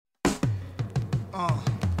Uh,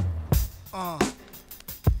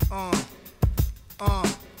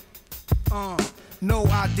 No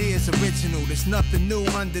idea is original, there's nothing new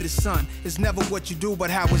under the sun. It's never what you do,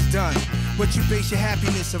 but how it's done. What you base your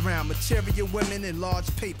happiness around, material women and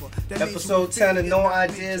large paper. Episode 10 of No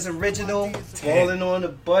Ideas Original, rolling on the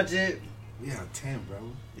budget. Yeah, 10, bro.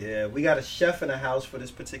 Yeah, we got a chef in the house for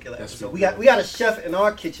this particular episode. We got a chef in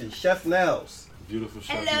our kitchen, Chef Nels. Beautiful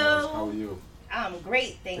chef. Hello. Nels. How are you? I'm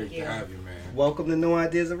great, thank Great you. to have you, man. Welcome to No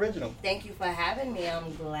Ideas Original. Thank you for having me.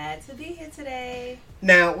 I'm glad to be here today.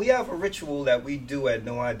 Now, we have a ritual that we do at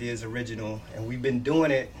No Ideas Original, and we've been doing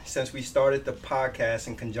it since we started the podcast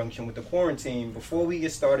in conjunction with the quarantine. Before we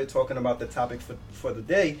get started talking about the topic for the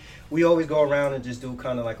day, we always go around and just do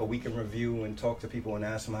kind of like a week in review and talk to people and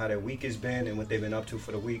ask them how their week has been and what they've been up to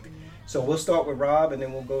for the week. So we'll start with Rob, and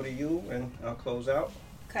then we'll go to you, and I'll close out.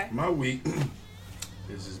 Okay. My week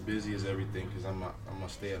is as busy as everything because I'm a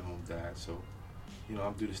stay-at-home dad. So, you know,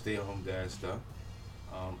 I do the stay-at-home dad stuff.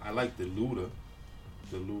 I like the Luda.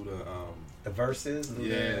 The verses?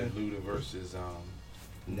 Luda versus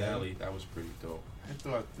Nelly. That was pretty dope. I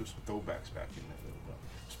thought there was some throwbacks back in there.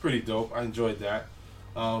 It's pretty dope. I enjoyed that.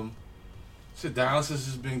 So dialysis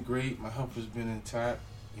has been great. My health has been intact.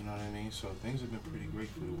 You know what I mean? So things have been pretty great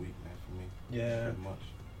for the week, man, for me. Yeah. Pretty much.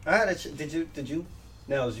 I had did you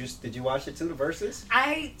Nels, did you watch it too, the verses?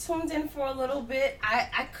 I tuned in for a little bit.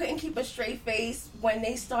 I couldn't keep a straight face when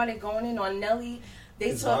they started going in on Nelly.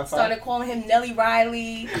 They started calling him Nelly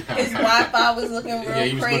Riley. His Wi-Fi was looking real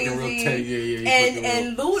he was crazy. Looking real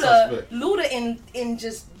and Luda in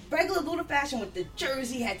just regular Luda fashion with the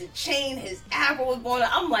jersey, had the chain, his afro was going on.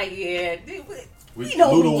 I'm like, yeah, we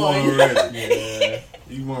know Luda who won already. Yeah,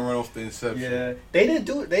 you want to run off the inception. Yeah, they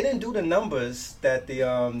didn't do the numbers that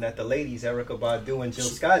the ladies Erykah Badu and Jill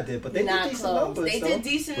Scott did, but they not did decent close. numbers. They did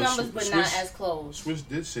decent numbers, but not as close. Swiss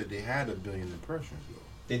did say they had 1 billion impressions though.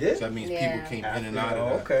 They did. So that means Yeah. people came in and out of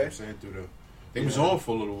that. Okay. You know what I'm saying they was on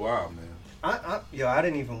for a little while, man. I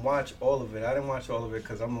didn't even watch all of it. I didn't watch all of it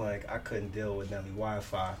because I'm like, I couldn't deal with Nelly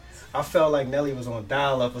Wi-Fi. I felt like Nelly was on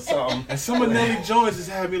dial-up or something. And some of Nelly Jones just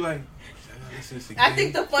had me like, I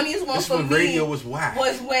think the funniest one for me radio was whack.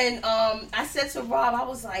 Was when I said to Rob, I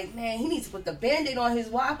was like, man, he needs to put the Band-Aid on his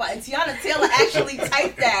Wi-Fi. And Tiana Taylor actually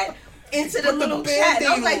typed that into the little chat. And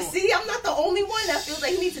I was like, see, I'm not the only one that feels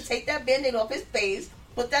like he needs to take that Band-Aid off his face,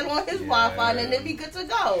 put that on his Wi-Fi, and then it'd be good to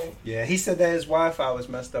go. Yeah, he said that his Wi-Fi was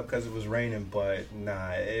messed up because it was raining, but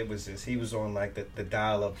nah, it was just, he was on like the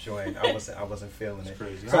dial-up joint. I wasn't feeling it.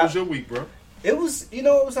 Crazy. So How was your week, bro? It was, it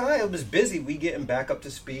was all right. It was busy. We getting back up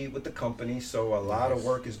to speed with the company, so a lot of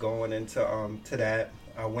work is going into to that.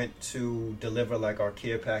 I went to deliver like our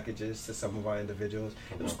care packages to some of our individuals.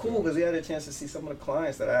 It was cool because we had a chance to see some of the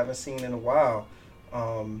clients that I haven't seen in a while,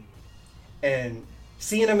 and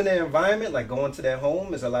seeing them in their environment, like going to their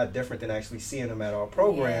home, is a lot different than actually seeing them at our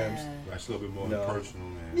programs. Yeah. That's a little bit more personal,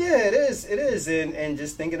 man. Yeah, it is, and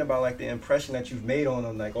just thinking about like the impression that you've made on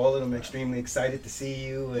them, like all of them extremely excited to see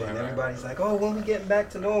you, and everybody's like, oh, when we getting back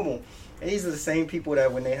to normal? And these are the same people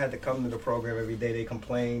that when they had to come to the program every day, they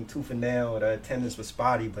complained tooth and nail, the attendance was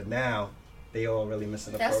spotty, but now they all really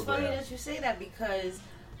missing the program. That's funny that you say that because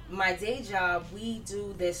my day job, we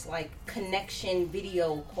do this like connection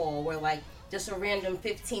video call where like just a random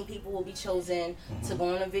 15 people will be chosen to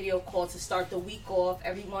go on a video call to start the week off.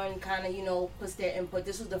 Everyone kind of, puts their input.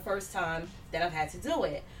 This was the first time that I've had to do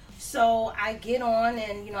it. So I get on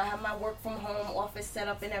and, I have my work from home office set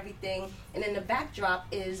up and everything. And in the backdrop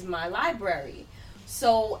is my library.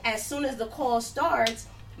 So as soon as the call starts,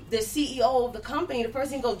 the CEO of the company, the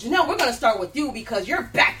person goes, Janelle, we're going to start with you because your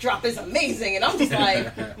backdrop is amazing. And I'm just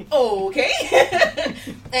like, okay.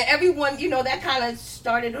 And everyone, that kind of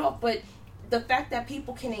started off. But the fact that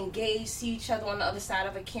people can engage, see each other on the other side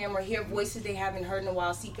of a camera, hear voices they haven't heard in a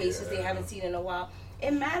while, see faces they haven't seen in a while,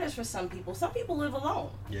 it matters for some people. Some people live alone.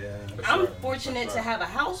 Yeah, I'm fortunate to have a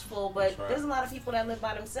house full, but there's a lot of people that live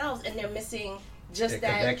by themselves and they're missing just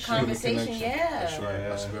that conversation. Yeah, that's right.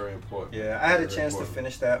 That's very important. Yeah, I had a chance to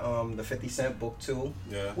finish that the 50 Cent book too.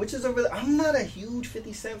 Yeah, which is I'm not a huge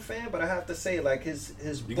 50 Cent fan, but I have to say like his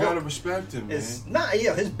you book gotta respect him, man.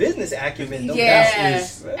 His business acumen.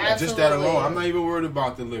 Just that alone. I'm not even worried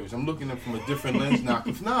about the lyrics. I'm looking at it from a different lens now.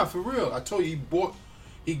 Nah, for real. I told you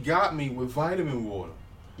he got me with vitamin water.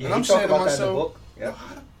 Yeah, and I'm saying to myself, that in the book.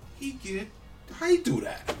 Yep. How you do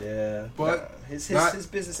that? Yeah, but his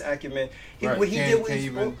business acumen. What he did with his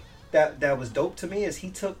book that was dope to me is he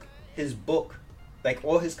took his book, like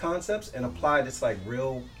all his concepts, and applied this like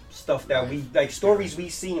real stuff that we like stories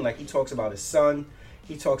we've seen. Like he talks about his son,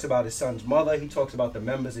 he talks about his son's mother, he talks about the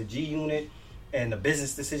members of G Unit and the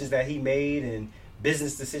business decisions that he made and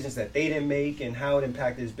business decisions that they didn't make and how it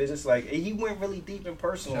impacted his business. Like, he went really deep and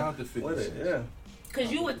personal Shout out to 50 with it. Cent. Yeah. Because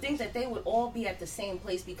you would think that they would all be at the same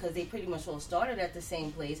place because they pretty much all started at the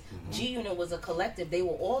same place. Mm-hmm. G Unit was a collective. They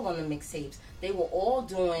were all on the mixtapes. They were all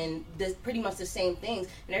doing this, pretty much the same things.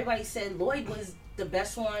 And everybody said Lloyd was the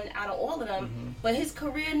best one out of all of them. Mm-hmm. But his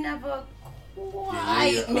career never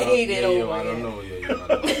quite made it over. I don't know. I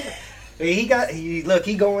don't know.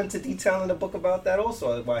 He go into detail in the book about that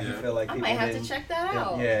also, why he feel like I people might have didn't- to check that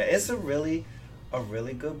out. Yeah, it's a really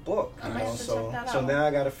good book. I You might know, have to so check that so out. now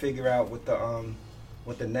I got to figure out what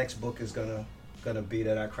the next book is gonna be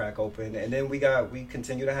that I crack open, and then we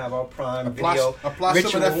continue to have our Prime Video Apply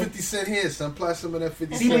ritual. some of that 50 Cent here, son. Apply some of that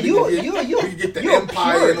 50 See, Cent. but you get the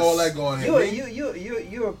Empire and all that going here.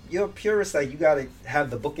 You're a purist. Like, you gotta have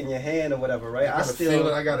the book in your hand or whatever, right? I gotta feel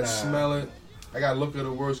it. I gotta smell it. I gotta look at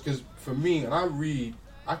the words. Because for me, when I read,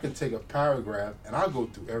 I can take a paragraph and I go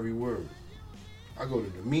through every word. I go to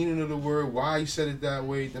the meaning of the word, why he said it that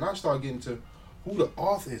way. Then I start getting to who the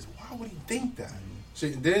author is. Why would he think that? So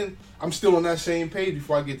then I'm still on that same page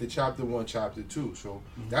before I get to chapter 1, chapter 2. So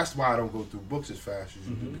that's why I don't go through books as fast as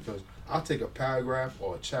you do, because I'll take a paragraph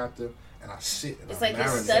or a chapter and I sit and It's I like you're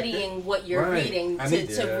marinate. studying what you're Right. reading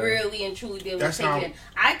to really and truly be able That's to take how- it in.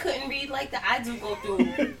 I couldn't read like that. I do go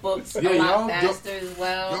through books a Yeah, lot y'all- faster as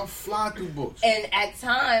well. Y'all fly through books. And at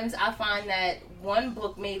times, I find that one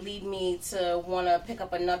book may lead me to want to pick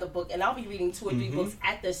up another book, and I'll be reading 2 or 3 books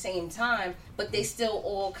at the same time, but they still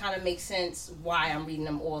all kind of make sense why I'm reading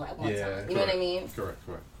them all at one time. You know what I mean? Correct.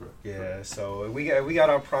 Yeah, so we got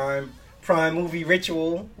our Prime movie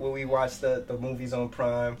ritual where we watch the movies on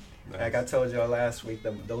Prime. Nice. Like I told y'all last week,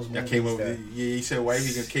 those movies. Y'all came up. that- He said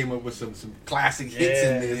Whitey came up with some classic hits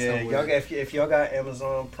in there. Yeah. Somewhere. Y'all, if y'all got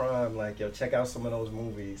Amazon Prime, like, yo, check out some of those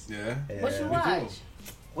movies. Yeah. What you do. watch?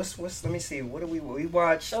 What's let me see. What do we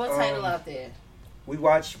watch? Throw a title out there. We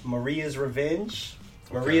watched Maria's Revenge.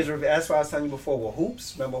 Maria's Revenge. That's what I was telling you before. Well,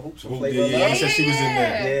 Hoops. Remember Hoops from Flavor of Yeah, Love? you said she was in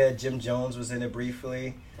there. Yeah, Jim Jones was in it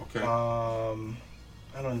briefly. Okay.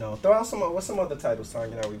 I don't know. Throw out what's some other titles,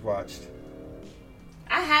 Tanya, that we've watched?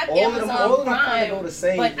 I have All of them- Amazon all of them kinda Prime, go the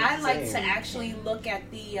same- but I the like same. to actually look at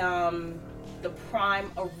the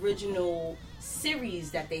Prime original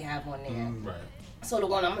series that they have on there. Right. So the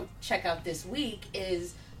one I'm gonna check out this week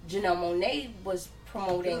is Janelle Monáe was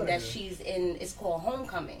promoting Good. that she's in. It's called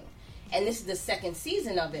Homecoming, and this is the 2nd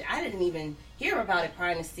season of it. I didn't even hear about it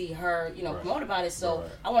prior to see her, Right. promote about it. So Right.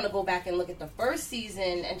 I want to go back and look at the 1st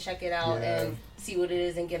season and check it out Yeah. and see what it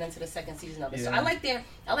is and get into the 2nd season of it. So Yeah.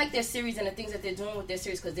 I like their series and the things that they're doing with their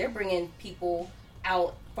series because they're bringing people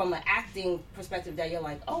out from an acting perspective that you're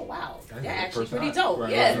like, oh wow, they're actually pretty dope.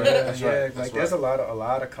 Right, yeah. right. That's Yeah, right. like That's there's right. a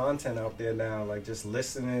lot of content out there now. Like just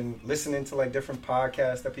listening to like different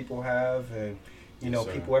podcasts that people have, and Yes,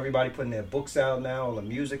 sir. everybody putting their books out now, all the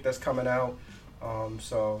music that's coming out.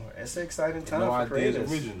 So it's an exciting time No for Ideas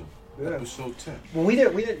creators. Original. Yeah. Episode 10. Well, we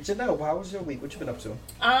did. Janelle, how was your week? What you been up to?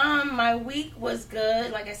 My week was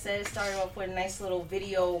good. Like I said, it started off with a nice little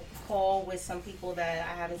video call with some people that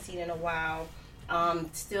I haven't seen in a while.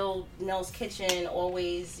 Still Nell's Kitchen,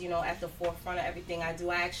 always, at the forefront of everything I do.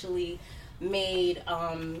 I actually made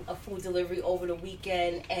a food delivery over the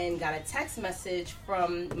weekend and got a text message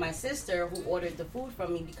from my sister who ordered the food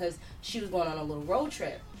from me because she was going on a little road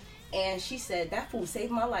trip. And she said, that food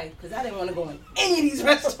saved my life because I didn't want to go in any of these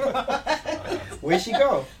restaurants. Where'd she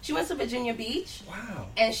go? She went to Virginia Beach. Wow.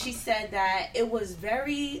 And she said that it was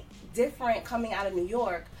very different coming out of New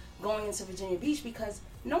York going into Virginia Beach because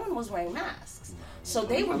no one was wearing masks. So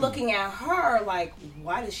they were looking at her like,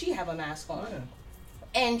 why does she have a mask on? Yeah.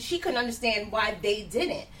 And she couldn't understand why they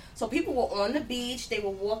didn't. So people were on the beach, they were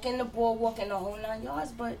walking the boardwalk in the whole 9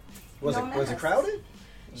 yards, but Was no it was it masks. crowded?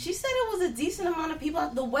 She said it was a decent amount of people.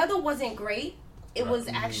 The weather wasn't great. It was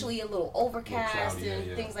actually a little overcast cloudy, and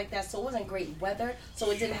yeah. things like that. So it wasn't great weather.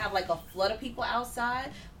 So it didn't have like a flood of people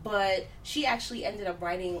outside. But she actually ended up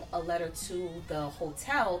writing a letter to the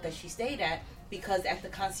hotel that she stayed at because at the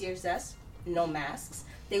concierge desk, no masks.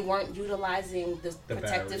 They weren't utilizing the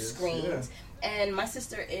protective barriers, screens. And my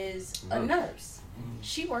sister is a nurse.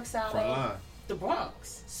 She works out Front of line. the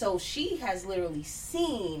Bronx. So she has literally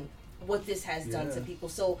seen what this has done to people.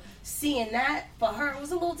 So seeing that for her, it was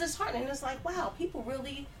a little disheartening. It's like, wow, people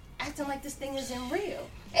really acting like this thing isn't real.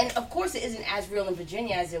 And of course it isn't as real in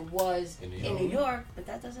Virginia as it was in New York, but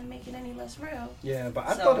that doesn't make it any less real. Yeah, but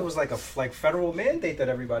I So- thought it was like a federal mandate that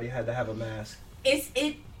everybody had to have a mask. It's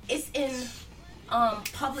in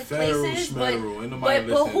public Federal, places, schmederal. Ain't nobody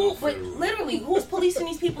but listening to but federal. literally, who's policing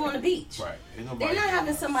these people on the beach? Right. Ain't nobody They're not doing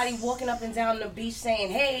having that. somebody walking up and down the beach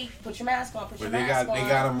saying, "Hey, put your mask on, put your But mask on." they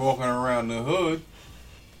got them walking around the hood.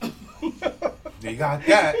 They got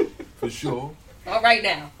that for sure. All right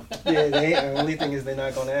now. Yeah, the only thing is they're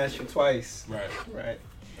not going to ask you twice. Right.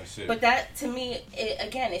 That's it. But that, to me,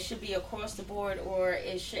 it should be across the board, or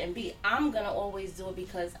it shouldn't be. I'm going to always do it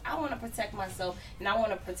because I want to protect myself, and I want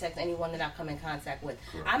to protect anyone that I come in contact with.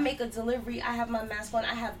 Correct. I make a delivery. I have my mask on.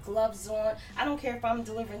 I have gloves on. I don't care if I'm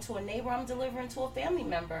delivering to a neighbor. I'm delivering to a family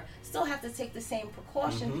member. Still have to take the same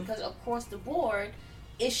precaution because across the board,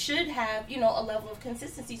 it should have, a level of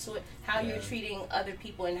consistency to it, how you're treating other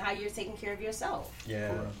people and how you're taking care of yourself.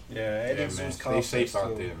 Yeah. Man. Stay safe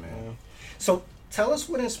out there, man. Yeah. So tell us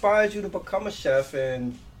what inspired you to become a chef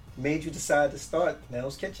and made you decide to start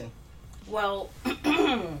Nell's Kitchen. Well,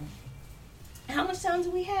 how much time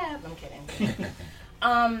do we have? I'm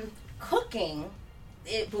kidding. Cooking,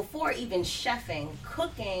 before even chefing,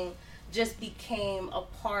 cooking just became a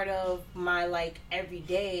part of my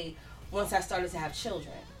everyday once I started to have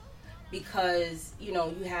children. Because, you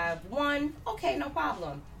have one, okay, no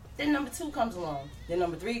problem. Then number 2 comes along. Then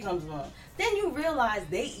number 3 comes along. Then you realize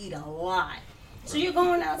they eat a lot. So you're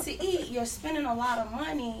going out to eat, you're spending a lot of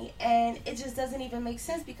money, and it just doesn't even make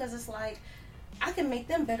sense because it's like, I can make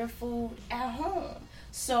them better food at home.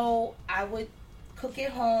 So I would cook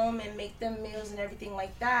at home and make them meals and everything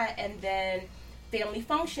like that, and then family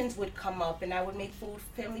functions would come up, and I would make food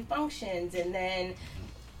for family functions, and then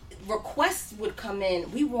requests would come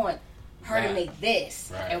in. We want her to make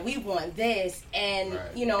this, and we want this, and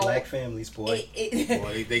Black families, boy.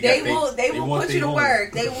 They will put you to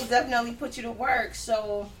work. They will definitely put you to work.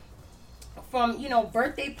 So from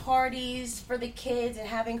birthday parties for the kids and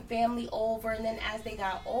having family over, and then as they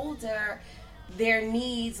got older, their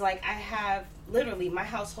needs, I have literally, my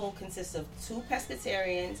household consists of 2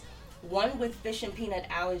 pescatarians, 1 with fish and peanut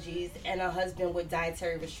allergies, and a husband with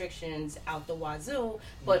dietary restrictions out the wazoo,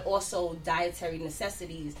 but also dietary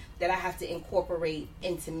necessities that I have to incorporate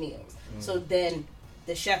into meals. So then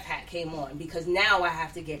the chef hat came on, because now I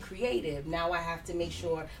have to get creative. Now I have to make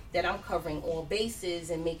sure that I'm covering all bases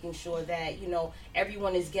and making sure that,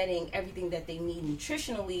 everyone is getting everything that they need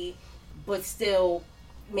nutritionally, but still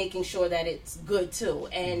making sure that it's good too.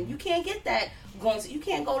 And you can't get that you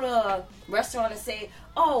can't go to a restaurant and say,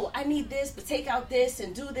 oh, I need this, but take out this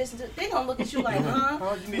and do this. They're going to look at you like,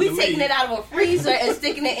 huh? We taking it out of a freezer and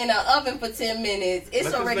sticking it in an oven for 10 minutes. It's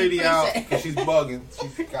Let already this lady out because she's bugging.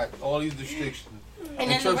 She's got all these restrictions. And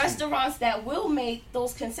then the restaurants that will make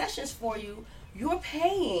those concessions for you, you're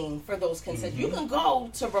paying for those concessions. You can go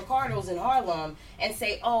to Ricardo's in Harlem and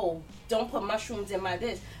say, oh, don't put mushrooms in my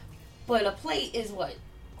this. But a plate is what?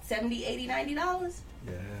 $70, $80, $90?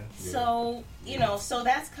 Yeah. So, so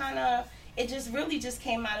that's kind of, it just really just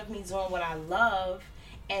came out of me doing what I love,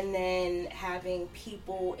 and then having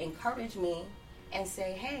people encourage me and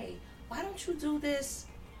say, hey, why don't you do this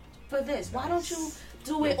for this? Why don't you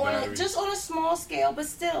do it on a small scale, but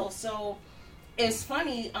still. So it's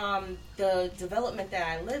funny, the development that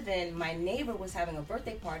I live in, my neighbor was having a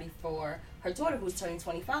birthday party for her daughter who was turning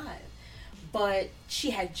 25. But she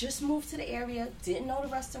had just moved to the area, didn't know the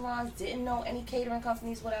restaurants, didn't know any catering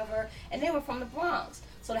companies, whatever, and they were from the Bronx.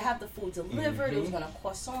 So to have the food delivered, it was going to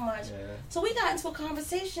cost so much. Yeah. So we got into a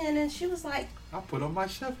conversation, and she was like, I'll put on my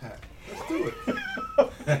chef hat. Let's do it.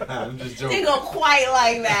 I'm just joking. Didn't go quite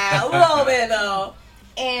like that, a little bit though.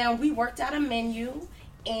 And we worked out a menu,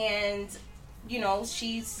 and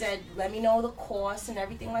she said, let me know the cost and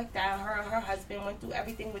everything like that. Her husband went through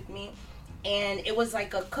everything with me. And it was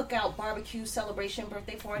like a cookout, barbecue, celebration,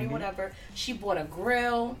 birthday party, whatever. She bought a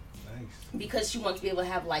grill because she wanted to be able to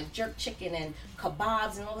have jerk chicken and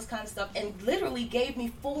kebabs and all this kind of stuff, and literally gave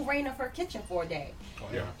me full reign of her kitchen for a day. Oh,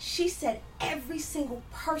 yeah. She said every single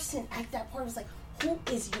person at that party was like, who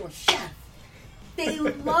is your chef? They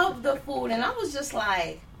love the food. And I was just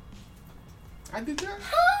like, I did that?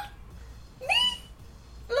 Huh? Me?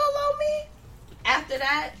 Little me? After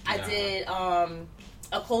that, I did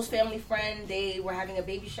a close family friend. They were having a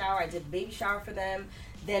baby shower. I did the baby shower for them.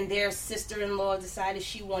 Then their sister-in-law decided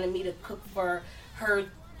she wanted me to cook for her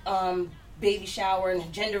baby shower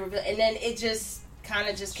and gender reveal. And then it just kind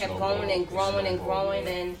of just kept going and growing and growing.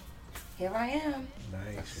 And here I am.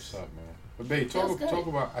 Nice. That's what's up, man. But babe, talk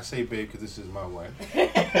about. I say babe because this is my wife.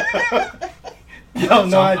 Yo,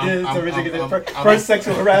 no idea. It's originally first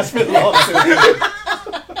sexual harassment lawsuit.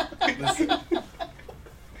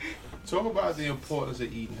 Talk about the importance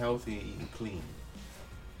of eating healthy and eating clean.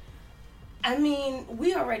 I mean,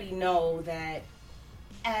 we already know that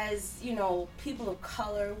as, people of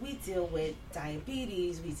color, we deal with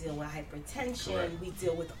diabetes, we deal with hypertension, Correct. We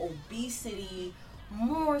deal with obesity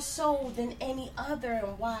more so than any other.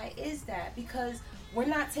 And why is that? Because we're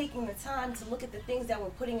not taking the time to look at the things that we're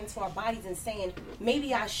putting into our bodies and saying,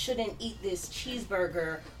 maybe I shouldn't eat this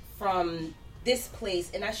cheeseburger from this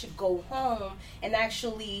place, and I should go home and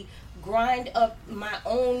actually grind up my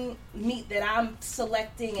own meat that I'm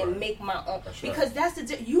selecting and make my own. Because that's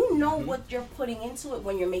you know what you're putting into it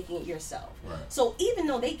when you're making it yourself. Right. So even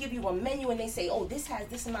though they give you a menu and they say, oh, this has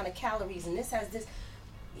this amount of calories and this has this,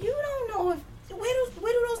 you don't know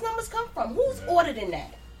where do those numbers come from? Who's auditing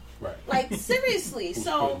that? Right. Like, seriously.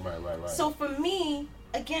 So right. So for me,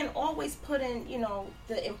 again, always put in,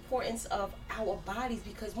 the importance of our bodies,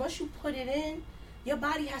 because once you put it in, your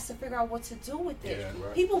body has to figure out what to do with it. Yeah,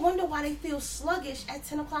 right. People wonder why they feel sluggish at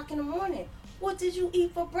 10 o'clock in the morning. What did you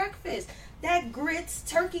eat for breakfast? That grits,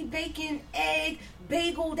 turkey, bacon, egg,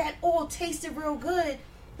 bagel, that all tasted real good,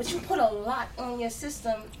 but you put a lot on your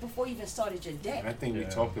system before you even started your day. And I think we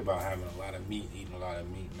talked about having a lot of meat, eating a lot of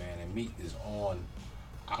meat, man. And meat is on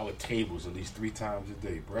our tables at least 3 times a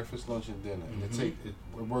day, breakfast, lunch, and dinner. And it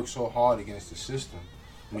works so hard against the system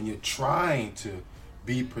when you're trying to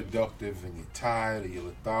be productive and you're tired or you're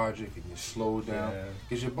lethargic and you're slowed down,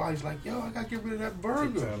 because your body's like, yo, I gotta get rid of that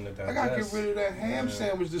burger, I gotta get rid of that ham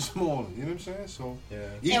sandwich this morning. You know what I'm saying? So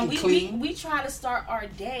eating clean. We try to start our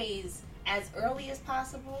days as early as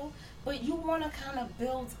possible, but you want to kind of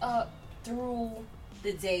build up through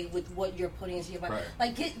the day with what you're putting into your body. Right.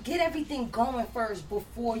 Like get everything going first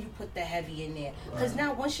before you put the heavy in there. Because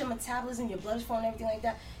now once your metabolism, your blood is flowing, everything like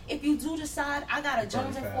that, if you do decide I gotta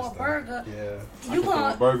jones in for a burger, you're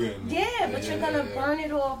gonna you're gonna burn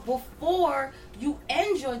it off before you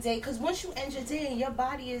end your day. Because once you end your day and your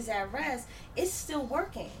body is at rest, it's still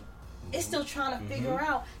working. It's still trying to figure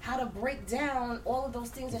out how to break down all of those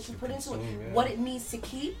things that you put into it, what it needs to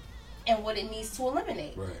keep and what it needs to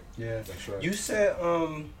eliminate. Right. Yeah, that's right. You said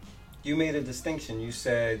you made a distinction. You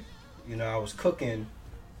said, I was cooking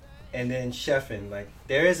and then chefing. Like,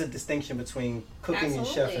 there is a distinction between cooking and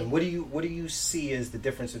chefing. What do you see as the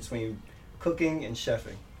difference between cooking and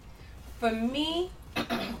chefing? For me,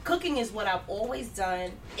 cooking is what I've always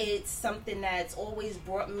done. It's something that's always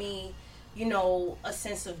brought me, a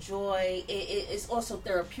sense of joy. It's also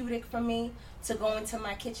therapeutic for me to go into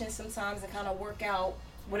my kitchen sometimes and kind of work out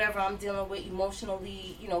whatever I'm dealing with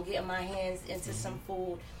emotionally, getting my hands into some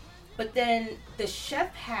food. But then the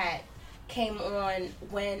chef hat came on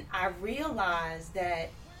when I realized that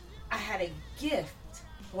I had a gift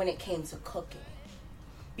when it came to cooking,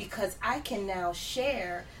 because I can now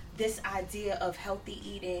share this idea of healthy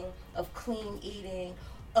eating, of clean eating,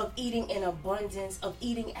 of eating in abundance, of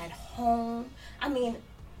eating at home. I mean,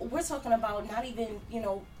 we're talking about not even,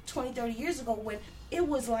 20, 30 years ago when it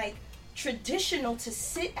was like traditional to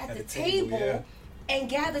sit at the table and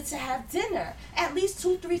gather to have dinner at least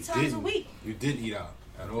 2-3 times a week. You didn't eat out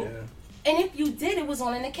at all. Yeah. And if you did, it was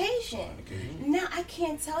on an occasion. Now, I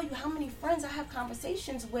can't tell you how many friends I have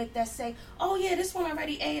conversations with that say, oh yeah, this one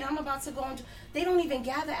already ate, I'm about to go and they don't even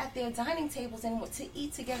gather at their dining tables anymore to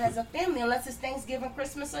eat together as a family unless it's Thanksgiving,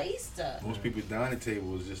 Christmas, or Easter. Most people's dining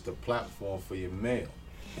table is just a platform for your mail.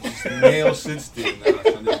 Your mail sits there now.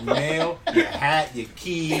 So there's mail, your hat, your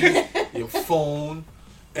keys, your phone,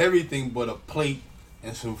 everything but a plate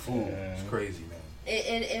and some food. It's crazy, man.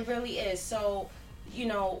 It really is. So,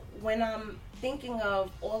 when I'm thinking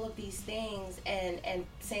of all of these things and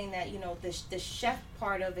saying that, the chef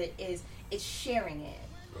part of it is it's sharing it.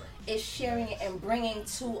 Right. It's sharing it and bringing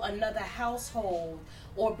to another household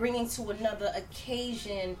or bringing to another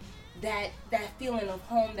occasion that feeling of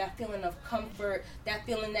home, that feeling of comfort, that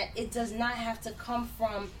feeling that it does not have to come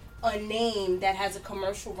from a name that has a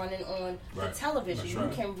commercial running on the television. You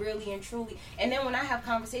can really and truly. And then when I have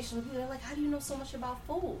conversations with people, they're like, how do you know so much about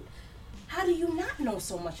food? How do you not know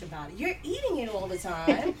so much about it? You're eating it all the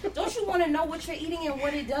time. Don't you want to know what you're eating and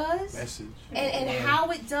what it does? Message. And how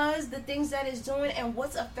it does, the things that it's doing, and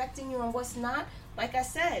what's affecting you and what's not. Like I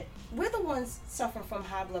said, we're the ones suffering from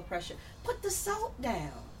high blood pressure. Put the salt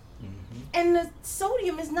down. And the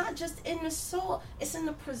sodium is not just in the salt. It's in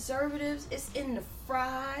the preservatives. It's in the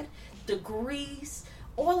fried, the grease,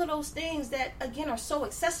 all of those things that, again, are so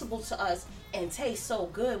accessible to us and taste so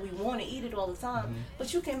good. We want to eat it all the time.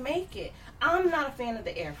 But you can make it. I'm not a fan of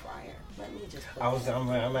the air fryer. Let me just put I'm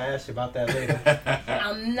going to ask you about that later.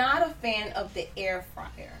 I'm not a fan of the air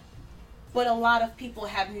fryer. But a lot of people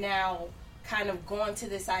have now kind of gone to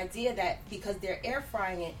this idea that because they're air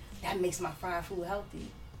frying it, that makes my fried food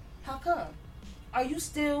healthy. How come? Are you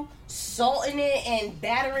still salting it and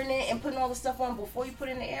battering it and putting all the stuff on before you put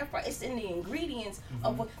it in the air fryer? It's in the ingredients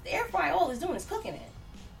of what the air fryer all is doing is cooking it.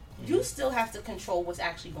 You still have to control what's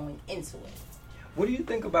actually going into it. What do you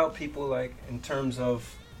think about people, like, in terms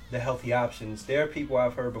of the healthy options. There are people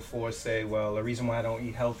I've heard before say, well, the reason why I don't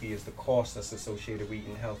eat healthy is the cost that's associated with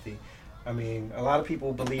eating healthy. I mean, a lot of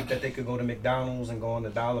people believe that they could go to McDonald's and go on the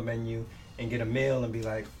dollar menu and get a meal and be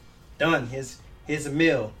like, done, here's a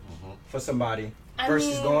meal for somebody.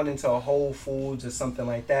 Versus going into a Whole Foods or something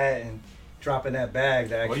like that and dropping that bag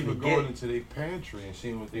to actually even going into their pantry and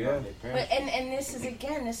seeing what they have in their pantry. But,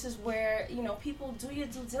 and this is where, you know, people do your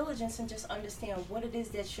due diligence and just understand what it is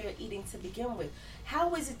that you're eating to begin with.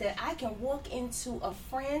 How is it that I can walk into a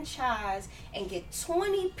franchise and get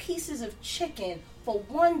 20 pieces of chicken for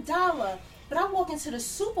 $1, but I walk into the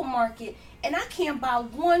supermarket and I can't buy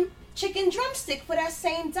one chicken drumstick for that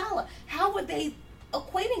same dollar? How are they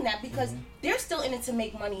equating that? Because they're still in it to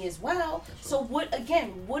make money as well. So what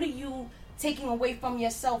are you taking away from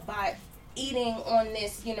yourself by eating on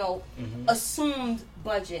this, you know, assumed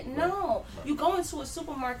budget? No. Right. You go into a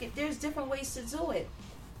supermarket, there's different ways to do it.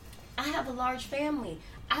 I have a large family.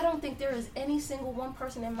 I don't think there is any single one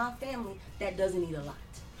person in my family that doesn't eat a lot.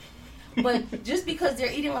 But just because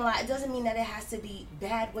they're eating a lot, it doesn't mean that it has to be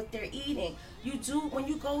bad what they're eating. You do, when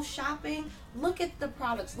you go shopping, look at the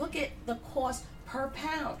products, look at the cost per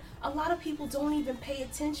pound. A lot of people don't even pay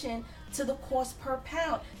attention to the cost per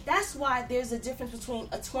pound. That's why there's a difference between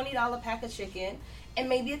a $20 pack of chicken and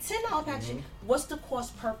maybe a $10 pack of chicken. What's the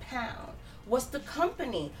cost per pound? What's the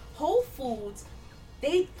company? Whole Foods,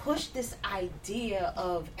 they push this idea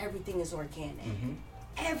of everything is organic.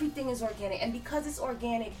 Everything is organic. And because it's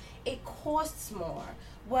organic, it costs more.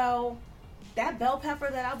 Well, that bell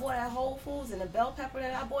pepper that I bought at Whole Foods and the bell pepper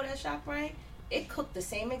that I bought at ShopRite, it cooked the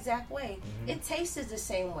same exact way. It tasted the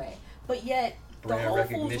same way. But yet, the Whole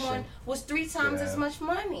Foods one was 3 times as much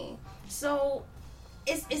money. So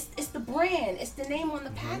it's the brand, it's the name on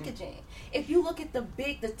the packaging. If you look at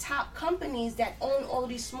the top companies that own all of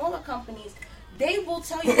these smaller companies, they will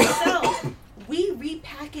tell you themselves, we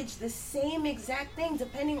repackage the same exact thing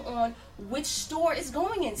depending on which store it's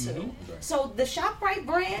going into. So the ShopRite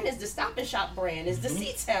brand is the Stop and Shop brand, is the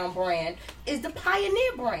C-Town brand, is the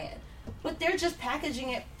Pioneer brand. But they're just packaging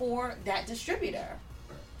it for that distributor.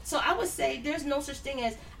 So I would say there's no such thing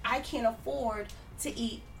as I can't afford to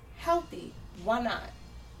eat healthy. Why not?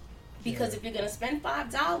 Because if you're going to spend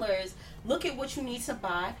 $5, look at what you need to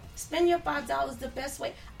buy. Spend your $5 the best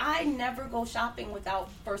way. I never go shopping without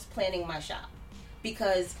first planning my shop.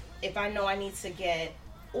 Because if I know I need to get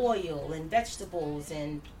oil and vegetables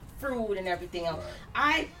and fruit and everything else,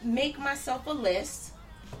 I make myself a list.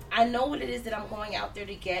 I know what it is that I'm going out there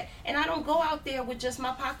to get. And I don't go out there with just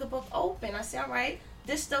my pocketbook open. I say, all right,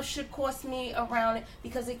 this stuff should cost me around it.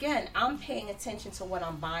 Because again, I'm paying attention to what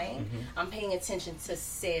I'm buying. I'm paying attention to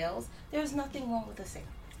sales. There's nothing wrong with a sale.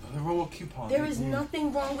 Nothing wrong with coupons. There is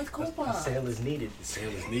nothing wrong with coupons. The sale is needed. The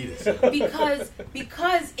sale is needed.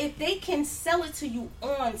 because if they can sell it to you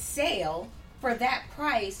on sale for that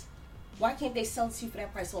price, why can't they sell it to you for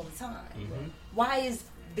that price all the time? Why is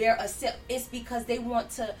there a sale? It's because they want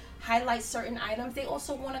to highlight certain items. They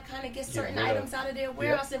also want to kind of get certain items out of their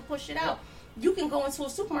warehouse and push it out. You can go into a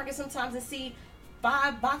supermarket sometimes and see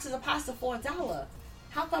 5 boxes of pasta for $1.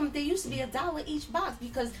 How come they used to be $1 each box?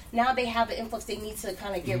 Because now they have an influx. They need to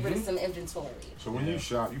kind of get rid of some inventory. So when you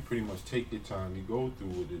shop, you pretty much take your time. You go through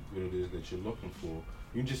what it is that you're looking for.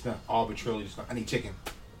 You just not arbitrarily just like, I need chicken.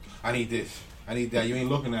 I need this. I need that. You ain't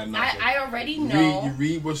looking at nothing. I already know. You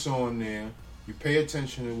read what's on there. You pay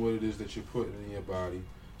attention to what it is that you're putting in your body,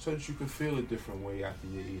 so that you can feel a different way after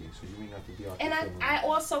you're eating. So you ain't have to be out there. And I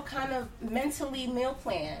also kind of mentally meal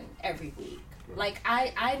plan every week. Like,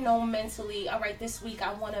 I know mentally, all right, this week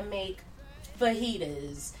I want to make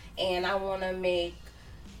fajitas and I want to make,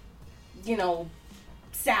 you know,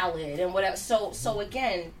 salad and whatever. So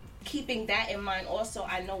again, keeping that in mind also,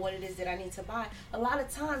 I know what it is that I need to buy. A lot of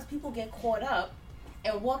times people get caught up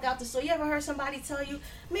and walk out the store. You ever heard somebody tell you,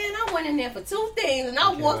 man, I went in there for 2 things and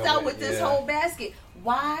I walked out with this whole basket.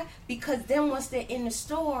 Why? Because then once they're in the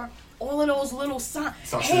store, all of those little signs.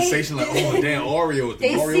 It's a sensation like, oh, damn, Oreo. The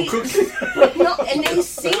Oreo cookies. No, and they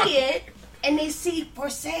see it, and they see for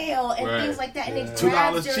sale and things like that, and it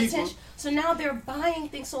grabs their attention. So now they're buying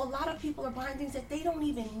things. So a lot of people are buying things that they don't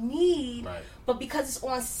even need, but because it's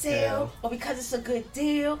on sale, or because it's a good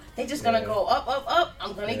deal, they're just going to go up,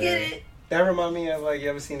 I'm going to get it. That reminds me of, like, you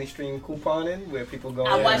ever seen Extreme Couponing, where people go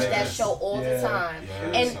I watch that show all the time.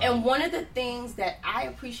 Yes. And one of the things that I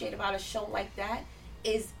appreciate about a show like that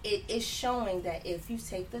is it is showing that if you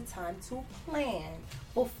take the time to plan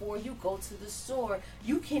before you go to the store,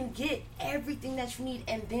 you can get everything that you need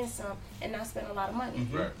and then some and not spend a lot of money.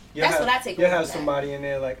 That's what I take away from that. You have somebody in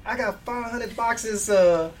there like, I got 500 boxes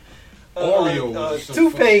of Oreo,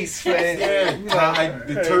 toothpaste, man. Yeah, Tide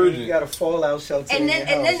detergent. You got a fallout shelter. And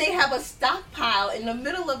then they have a stockpile in the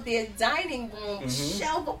middle of their dining room,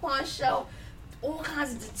 shelf upon shelf, all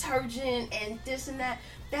kinds of detergent and this and that.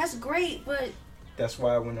 That's great, but that's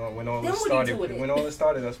why when all this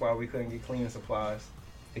started, that's why we couldn't get cleaning supplies.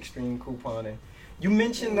 Extreme couponing. You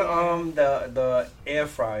mentioned the air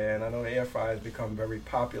fryer, and I know the air fryer has become very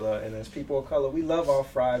popular. And as people of color, we love our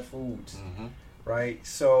fried foods, right?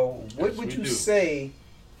 So, what would you say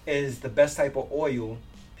is the best type of oil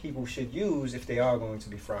people should use if they are going to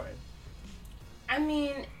be frying? I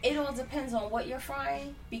mean, it all depends on what you're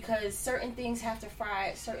frying, because certain things have to fry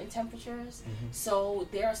at certain temperatures. So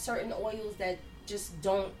there are certain oils that just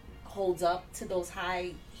don't hold up to those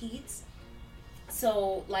high heats.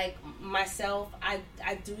 So, like myself, I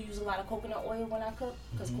do use a lot of coconut oil when I cook,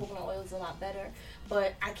 because coconut oil is a lot better.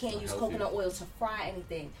 But I can't use coconut oil to fry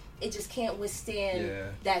anything. It just can't withstand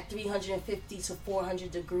that 350 to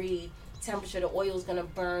 400 degree temperature. The oil is gonna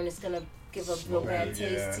burn. It's gonna give a real bad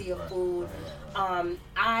taste to your food.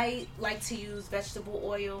 I like to use vegetable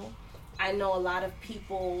oil. I know a lot of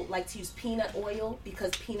people like to use peanut oil,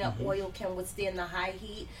 because peanut oil can withstand the high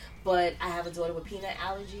heat, but I have a daughter with peanut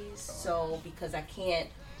allergies, so because I can't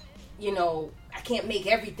make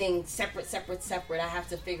everything separate. I have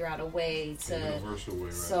to figure out a way to universal way,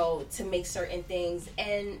 right? So to make certain things.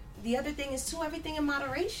 And the other thing is too, everything in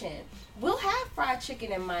moderation. We'll have fried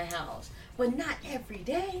chicken in my house, but not every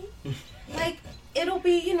day. Like, it'll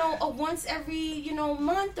be, a once every,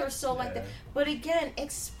 month or so, like that. But again,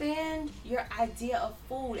 expand your idea of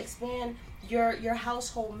food, expand your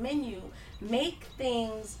household menu, make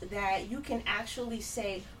things that you can actually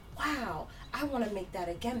say, wow, I want to make that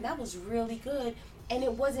again. That was really good. And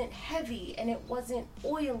it wasn't heavy, and it wasn't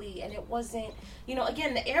oily, and it wasn't,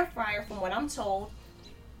 again, the air fryer, from what I'm told,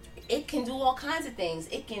 it can do all kinds of things.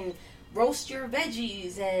 It can roast your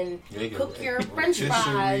veggies and cook your french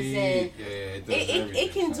fries, and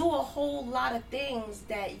it can do a whole lot of things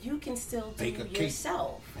that you can still do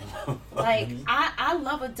yourself. Like, I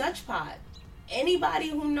love a Dutch pot. Anybody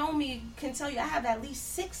who know me can tell you I have at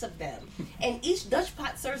least 6 of them, and each Dutch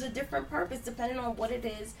pot serves a different purpose depending on what it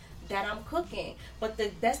is that I'm cooking. But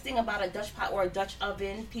the best thing about a Dutch pot or a Dutch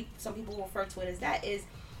oven, some people refer to it as that, is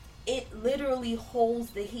it literally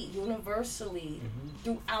holds the heat universally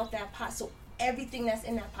throughout that pot. So everything that's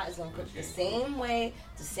in that pot is going to cook the same way,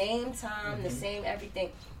 the same time, the same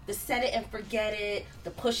everything. The set it and forget it,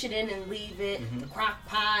 the push it in and leave it, the crock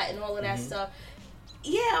pot and all of that stuff.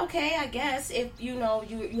 Yeah, okay, I guess if you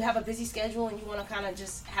have a busy schedule and you want to kind of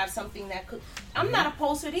just have something that could. I'm not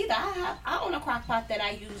opposed to it either. I own a crock pot that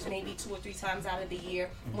I use maybe 2 or 3 times out of the year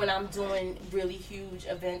when I'm doing really huge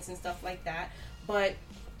events and stuff like that. But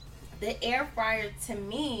the air fryer, to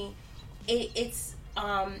me, it's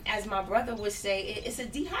as my brother would say, it's a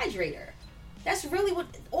dehydrator. That's really what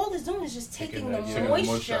all it's doing, is just taking the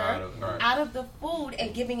moisture out of the food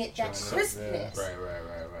and giving it that crispness. Right.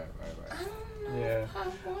 I don't know. Yeah.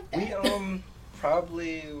 I want that. We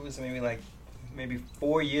probably it was maybe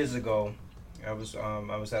 4 years ago. I was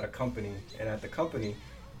at a company, and at the company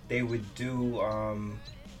they would do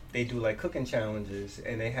like cooking challenges,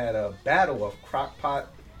 and they had a battle of crock pot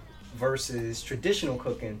versus traditional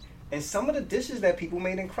cooking. And some of the dishes that people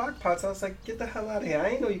made in crock pots, I was like, get the hell out of here.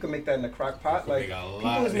 I didn't know you could make that in a crock pot. Like,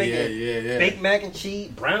 people was making baked mac and cheese,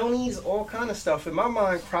 brownies, all kind of stuff. In my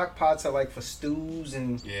mind, crock pots are like for stews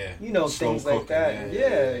and, things like that.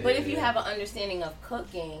 Yeah. But if you have an understanding of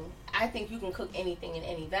cooking, I think you can cook anything in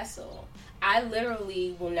any vessel. I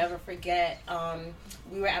literally will never forget,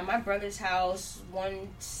 we were at my brother's house one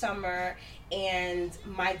summer, and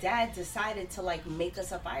my dad decided to, make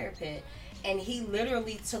us a fire pit. And he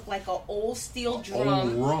literally took an old steel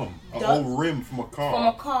drum, old rim from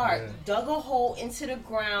a car, dug a hole into the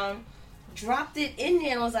ground, dropped it in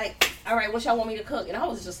there, and was like, "All right, what y'all want me to cook?" And I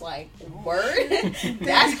was just like, "Word,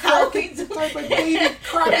 that's how we do it."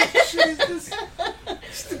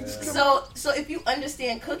 So if you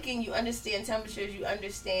understand cooking, you understand temperatures, you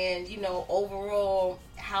understand, overall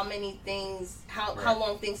how many things, how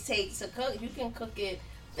long things take to cook. You can cook it.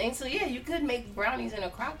 And so, you could make brownies in a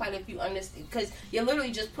crock pot if you understand, because you're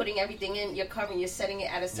literally just putting everything in, you're covering, you're setting it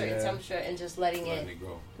at a certain temperature and just letting it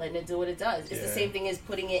do what it does. It's the same thing as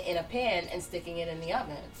putting it in a pan and sticking it in the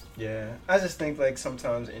oven. Yeah, I just think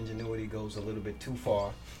sometimes ingenuity goes a little bit too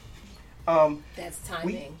far. That's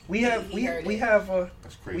timing. We have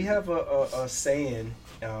a saying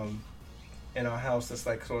in our house that's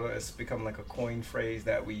it's become like a coin phrase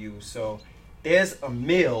that we use. So there's a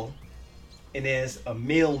meal. And there's a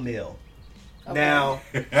meal. Okay. Now,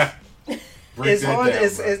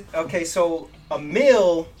 okay. So a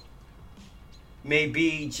meal may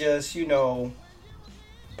be just, you know,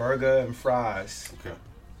 burger and fries. Okay.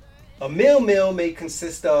 A meal may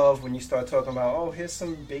consist of, when you start talking about, oh, here's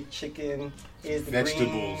some baked chicken, here's the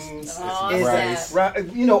vegetables, greens, Oh, here's rice.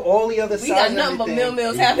 that, you know, all the other We sides. got nothing but everything.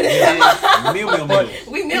 meals happening. Yeah.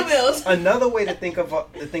 Meal. We meals. Another way to think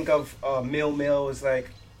of meal is like,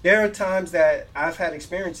 there are times that I've had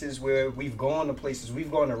experiences where we've gone to places, we've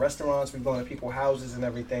gone to restaurants, we've gone to people's houses and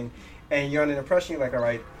everything, and you're under the impression, you're like, all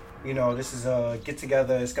right, you know, this is a get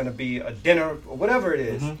together, it's gonna be a dinner or whatever it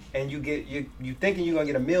is, and you thinking you're gonna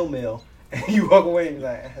get a meal, and you walk away and you're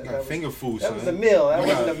like, You got finger food, that son. was a meal. That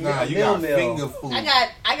wasn't a you meal. got finger food.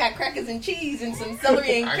 I got crackers and cheese and some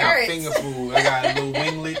celery and I got carrots. finger food. I got little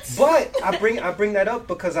winglets. But I bring that up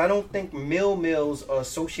because I don't think meals are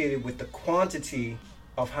associated with the quantity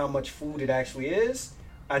of how much food it actually is.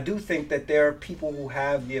 I do think that there are people who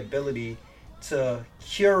have the ability to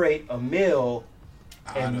curate a meal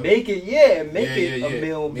and make it a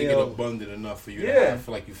meal. Make it abundant enough for you to have,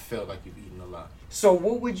 feel like you felt like you've eaten a lot. So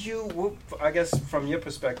I guess from your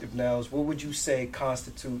perspective now, is what would you say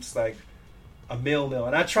constitutes like a meal?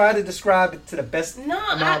 And I try to describe it to the best of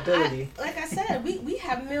my ability. Like I said, we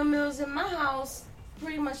have meals in my house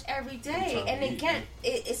pretty much every day. And again,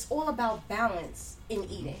 it's all about balance in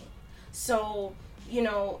eating. So, you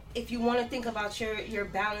know, if you want to think about your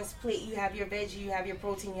balanced plate, you have your veggie, you have your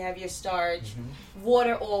protein, you have your starch,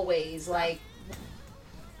 water always. Like,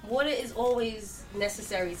 water is always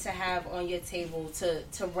necessary to have on your table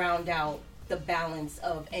to round out the balance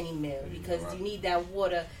of any meal, because you need that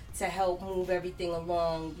water to help move everything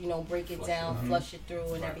along, you know, break it down, flush it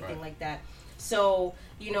through, and everything like that. So,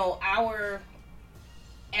 you know,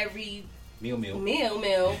 every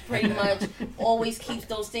meal pretty much always keeps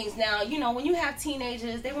those things. Now, you know, when you have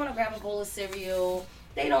teenagers, they want to grab a bowl of cereal,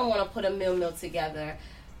 they don't want to put a meal together.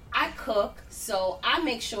 I cook, so I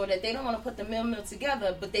make sure that they don't want to put the meal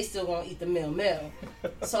together, but they still gonna eat the meal.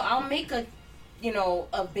 So I'll make a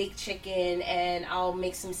baked chicken, and I'll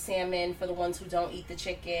make some salmon for the ones who don't eat the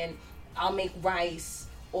chicken. I'll make rice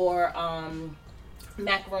or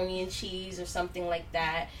macaroni and cheese or something like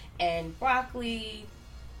that, and broccoli,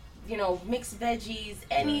 you know, mixed veggies,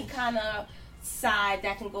 any kind of side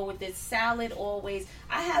that can go with it. Salad always.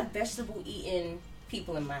 I have vegetable eating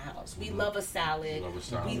people in my house. We love a salad.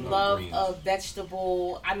 We love a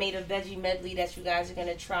vegetable. I made a veggie medley that you guys are going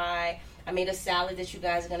to try. I made a salad that you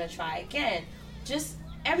guys are going to try. Again, just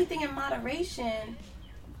everything in moderation,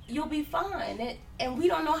 you'll be fine. And we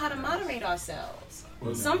don't know how to moderate ourselves.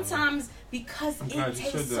 Sometimes because it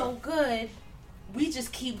tastes so good, we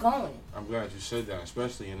just keep going. I'm glad you said that,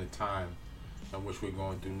 especially in the time in which we're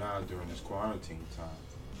going through now during this quarantine time.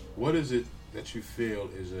 What is it that you feel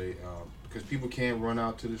is because people can't run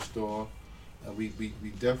out to the store, and we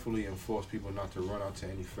definitely enforce people not to run out to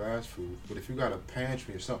any fast food, but if you got a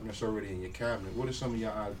pantry or something that's already in your cabinet, what are some of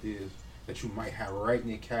your ideas that you might have right in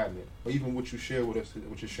your cabinet, or even what you're sharing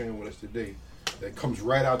with us today, that comes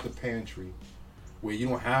right out the pantry, where you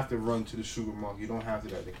don't have to run to the supermarket, you don't have to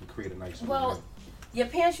that can create a nice Well, your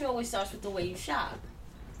pantry always starts with the way you shop.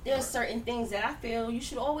 There are certain things that I feel you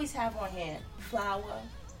should always have on hand. Flour,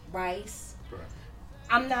 rice. Right.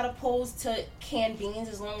 I'm not opposed to canned beans,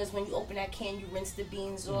 as long as when you open that can, you rinse the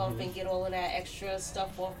beans off and get all of that extra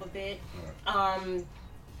stuff off of it. Right.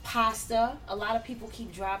 Pasta. A lot of people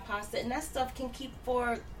keep dry pasta, and that stuff can keep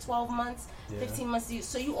for 12 months, 15 months.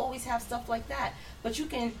 So you always have stuff like that. But you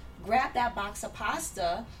can grab that box of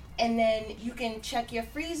pasta, and then you can check your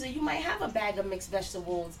freezer. You might have a bag of mixed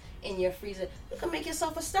vegetables in your freezer. You can make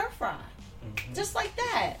yourself a stir fry. Just like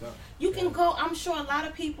that. You can go, I'm sure a lot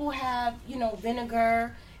of people have, you know,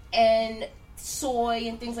 vinegar and soy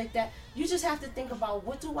and things like that. You just have to think about,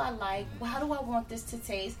 what do I like? How do I want this to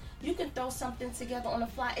taste? You can throw something together on the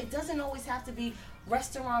fly. It doesn't always have to be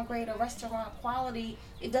restaurant grade or restaurant quality.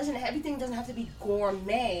 Everything doesn't have to be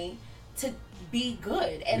gourmet to be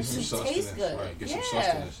good and to taste good. Right. Get some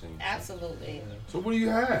sustenance in. Absolutely. So what do you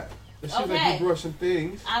have? It seems like you brought some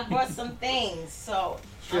things. I brought some things. So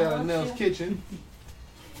straight out of Nell's kitchen.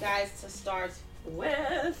 Guys, to start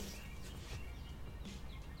with,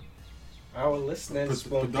 our listeners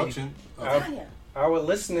won't production. Our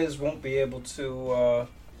listeners won't be able to.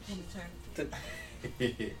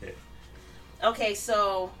 Okay,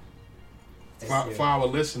 so for our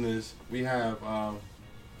listeners, we have a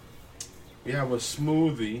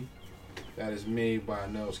smoothie that is made by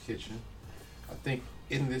Nell's Kitchen. I think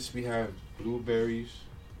in this we have blueberries.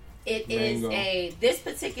 It mango. is this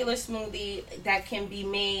particular smoothie that can be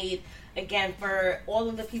made, again, for all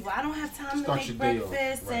of the people. I don't have time to make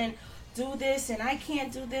breakfast and do this, and I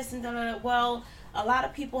can't do this, and da da da. Well, a lot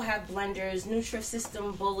of people have blenders,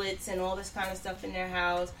 Nutrisystem bullets, and all this kind of stuff in their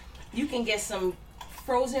house. You can get some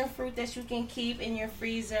frozen fruit that you can keep in your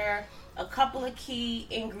freezer. A couple of key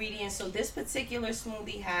ingredients. So this particular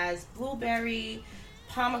smoothie has blueberry,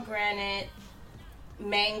 pomegranate,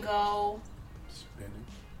 mango,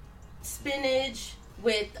 spinach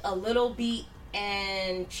with a little beet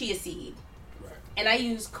and chia seed. Right. And I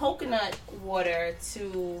use coconut water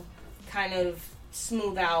to kind of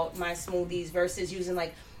smooth out my smoothies versus using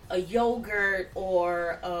like a yogurt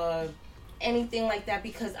or anything like that,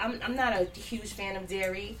 because I'm not a huge fan of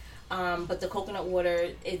dairy. But the coconut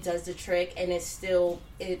water, it does the trick, and it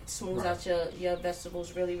smooths out your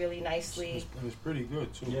vegetables really, really nicely. It's pretty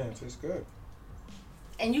good too. Yeah, it's good.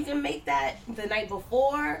 And you can make that the night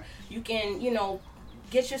before. You can,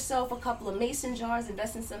 get yourself a couple of mason jars,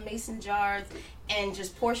 invest in some mason jars, and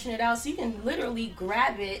just portion it out. So you can literally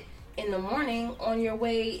grab it in the morning on your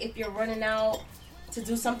way if you're running out to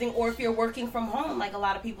do something, or if you're working from home like a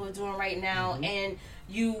lot of people are doing right now, and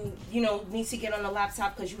you need to get on the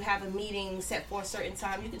laptop because you have a meeting set for a certain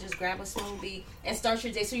time. You can just grab a smoothie and start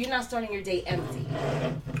your day, so you're not starting your day empty.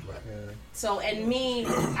 So, and me,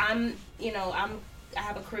 I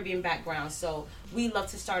have a Caribbean background, so we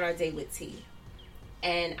love to start our day with tea.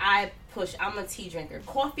 And I'm a tea drinker.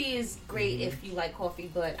 Coffee is great if you like coffee,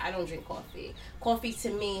 but I don't drink coffee. Coffee, to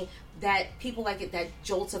me, that people like it, that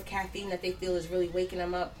jolt of caffeine that they feel is really waking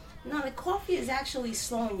them up. No, the coffee is actually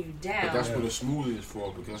slowing you down. But that's what a smoothie is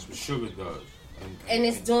for, because that's what sugar does. And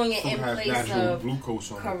it's doing it in place natural of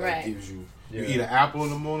glucose on it that gives you. Yeah. You eat an apple in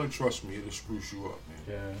the morning, trust me, it'll spruce you up, man.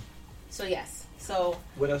 Yeah. So yes. So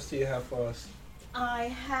what else do you have for us?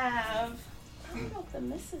 I don't know if the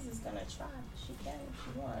missus is gonna try, but she can if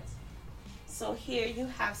she wants. So here you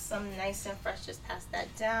have some nice and fresh. Just pass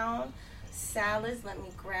that down. Salads. Let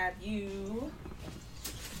me grab you.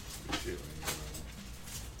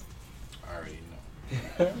 I already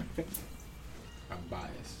know. I'm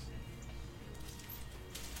biased.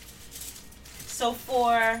 So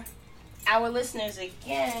for our listeners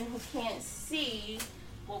again who can't see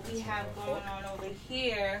what we have going on over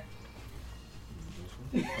here.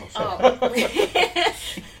 I'm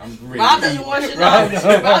great. Rob doesn't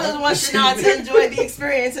want Shannon to enjoy the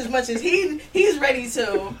experience as much as he's ready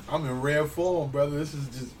to. I'm in rare form, brother. This is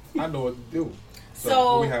just, I know what to do.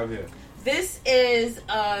 So what we have here? This is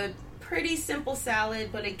a pretty simple salad,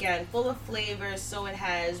 but again, full of flavors. So it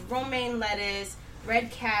has romaine lettuce,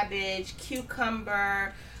 red cabbage,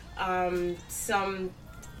 cucumber, some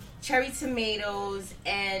cherry tomatoes,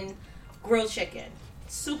 and grilled chicken.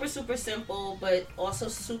 Super, super simple, but also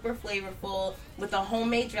super flavorful, with a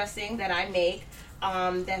homemade dressing that I make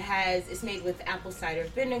it's made with apple cider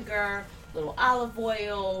vinegar, little olive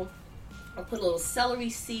oil. I'll put a little celery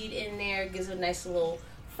seed in there, gives a nice little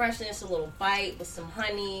freshness, a little bite with some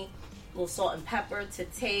honey, a little salt and pepper to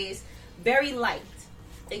taste. Very light.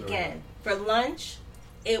 Again, for lunch,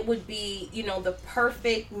 it would be, the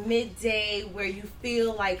perfect midday where you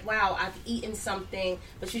feel like, wow, I've eaten something,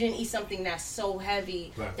 but you didn't eat something that's so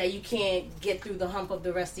heavy that you can't get through the hump of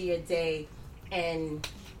the rest of your day and,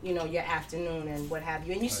 your afternoon and what have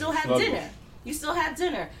you. And you still have dinner. You still have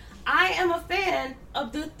dinner. I am a fan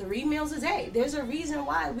of the 3 meals a day. There's a reason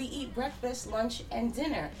why we eat breakfast, lunch, and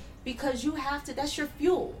dinner, because you have to, that's your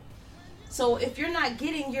fuel. So if you're not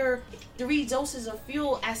getting your 3 doses of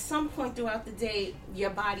fuel, at some point throughout the day, your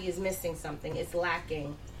body is missing something. It's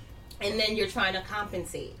lacking. And then you're trying to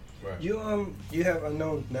compensate. Right. You have, I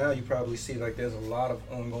know now you probably see, like, there's a lot of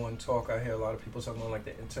ongoing talk. I hear a lot of people talking about, like,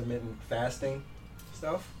 the intermittent fasting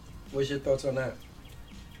stuff. What's your thoughts on that?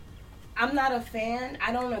 I'm not a fan.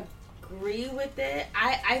 I don't agree with it.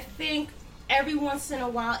 I think every once in a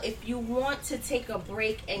while, if you want to take a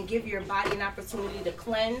break and give your body an opportunity to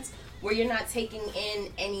cleanse, where you're not taking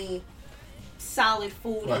in any solid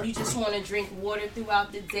food and you just want to drink water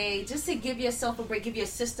throughout the day, just to give yourself a break, give your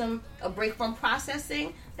system a break from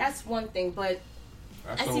processing, that's one thing. But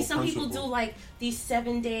I see some people do like these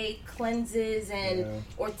 7-day cleanses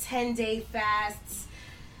or 10-day fasts.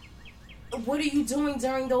 What are you doing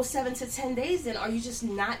during those 7 to 10 days then? Are you just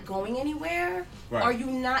not going anywhere? Right. Are you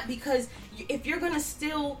not? Because if you're going to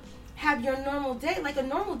still have your normal day, like a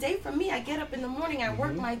normal day for me, I get up in the morning, I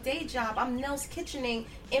work my day job, I'm Nels Kitchening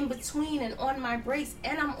in between and on my breaks,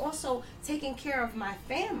 and I'm also taking care of my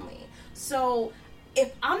family. So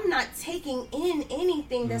if I'm not taking in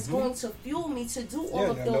anything that's going to fuel me to do all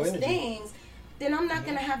of those things, then I'm not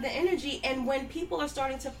going to have the energy. And when people are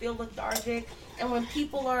starting to feel lethargic, and when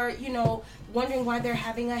people are, wondering why they're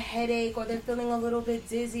having a headache or they're feeling a little bit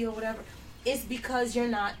dizzy or whatever, it's because you're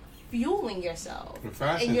not fueling yourself.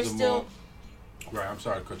 And you're still... Right, I'm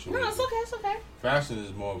sorry to cut you No, off. it's okay, it's okay. Fasting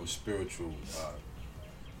is more of a spiritual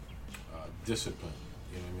discipline.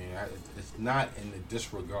 You know what I mean? It's not in the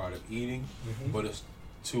disregard of eating, but it's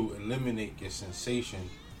to eliminate your sensation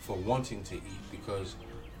for wanting to eat, because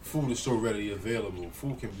food is so readily available.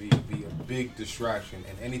 Food can be a big distraction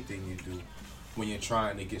in anything you do when you're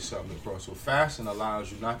trying to get something across. So fasting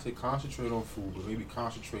allows you not to concentrate on food, but maybe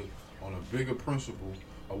concentrate on a bigger principle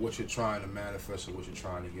of what you're trying to manifest or what you're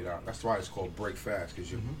trying to get out. That's why it's called break fast,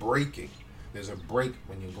 because you're breaking. There's a break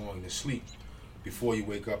when you're going to sleep before you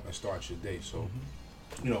wake up and start your day. So,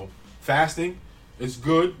 you know, fasting is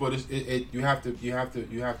good, but you have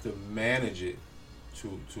to manage it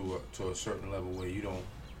to a certain level where you don't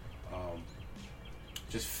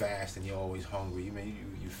just fast and you're always hungry.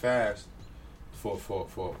 You fast for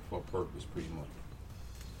a purpose, pretty much.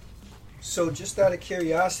 So, just out of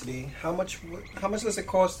curiosity, how much does it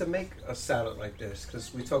cost to make a salad like this?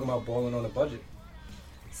 Because we're talking about balling on a budget.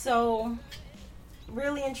 So,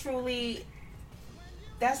 really and truly,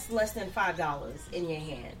 that's less than $5 in your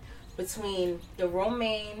hand. Between the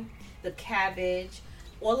romaine, the cabbage,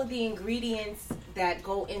 all of the ingredients that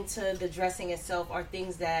go into the dressing itself are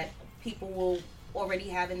things that people will already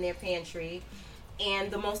have in their pantry.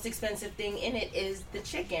 And the most expensive thing in it is the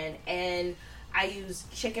chicken. And I use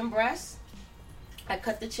chicken breast. I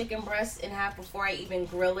cut the chicken breast in half before I even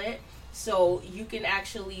grill it. So you can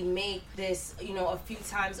actually make this, you know, a few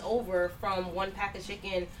times over from one pack of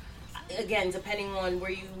chicken. Again, depending on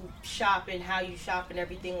where you shop and how you shop and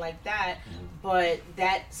everything like that. But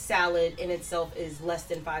that salad in itself is less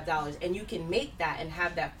than $5. And you can make that and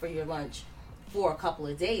have that for your lunch for a couple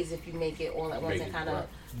of days if you make it all at once and kind of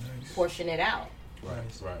portion it out.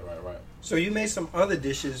 Right. So you made some other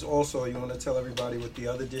dishes also. You want to tell everybody what the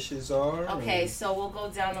other dishes are? Okay, so we'll go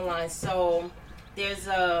down the line. So there's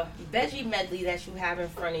a veggie medley that you have in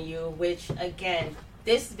front of you, which, again,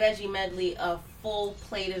 this veggie medley, a full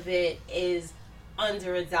plate of it is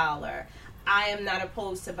under $1. I am not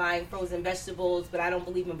opposed to buying frozen vegetables, but I don't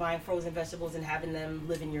believe in buying frozen vegetables and having them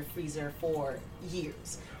live in your freezer for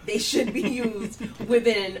years. They should be used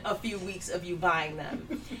within a few weeks of you buying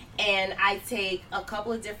them. And I take a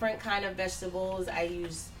couple of different kind of vegetables. I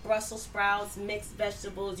use Brussels sprouts, mixed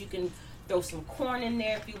vegetables. You can throw some corn in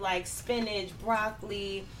there if you like, spinach,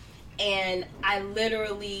 broccoli. And I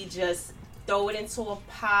literally just throw it into a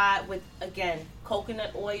pot with, again,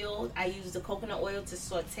 coconut oil. I use the coconut oil to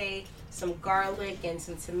saute some garlic and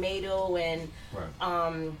some tomato and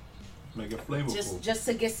make it flavorful. Just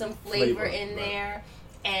to get some flavor in there.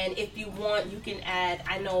 And if you want, you can add,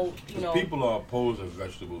 I know, you know. People are opposed to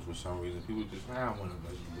vegetables for some reason. People just, I don't want a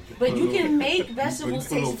vegetable. But you can make vegetables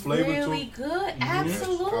taste really good. Mm-hmm.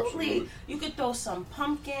 Absolutely. You could throw some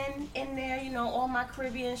pumpkin in there. You know, all my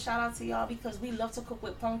Caribbean, shout out to y'all because we love to cook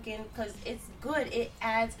with pumpkin because it's good. It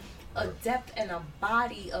adds a depth and a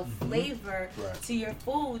body of flavor to your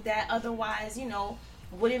food that otherwise, you know,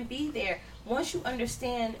 wouldn't be there. Once you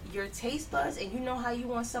understand your taste buds and you know how you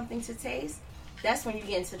want something to taste, that's when you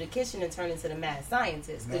get into the kitchen and turn into the mad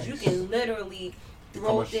scientist. Because you can literally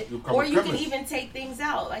throw it, or you can even take things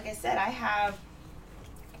out. Like I said, I have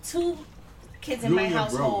 2 kids in my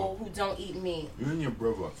household who don't eat meat. You and your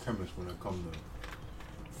brother are chemists when it comes to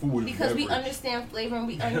food. Because we understand flavor and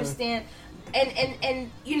we understand, and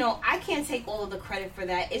you know, I can't take all of the credit for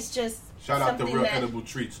that. It's just shout out to Real Edible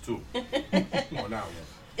Treats too. On that one.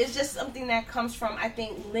 It's just something that comes from, I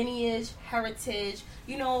think, lineage, heritage.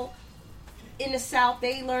 You know, in the South,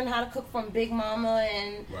 they learned how to cook from Big Mama,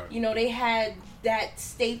 and you know, they had that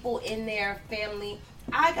staple in their family.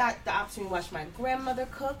 I got the opportunity to watch my grandmother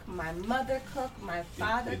cook, my mother cook, my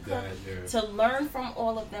father cook, to learn from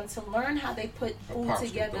all of them, to learn how they put food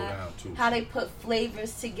together, how they put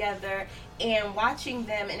flavors together, and watching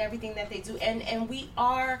them and everything that they do. And we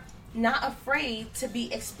are not afraid to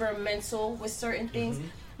be experimental with certain things.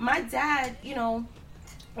 My dad, you know,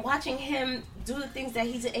 watching him do the things that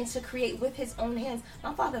he did and to create with his own hands.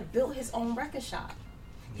 My father built his own record shop.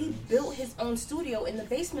 He built his own studio in the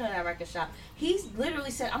basement of that record shop. He's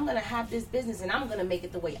literally said, I'm going to have this business and I'm going to make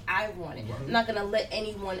it the way I want it. I'm not going to let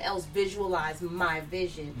anyone else visualize my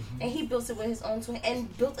vision. And he built it with his own twin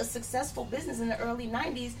and built a successful business in the early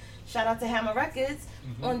 90s. Shout out to Hammer Records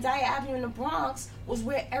on Dyer Avenue in the Bronx was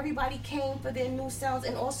where everybody came for their new sounds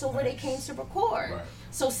and also where they came to record.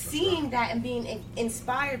 So seeing that and being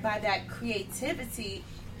inspired by that creativity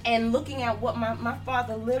and looking at what my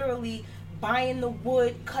father literally buying the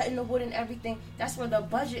wood, cutting the wood and everything. That's where the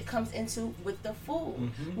budget comes into with the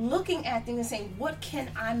food. Looking at things and saying, what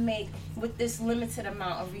can I make with this limited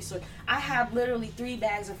amount of resource? I have literally 3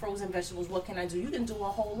 bags of frozen vegetables. What can I do? You can do a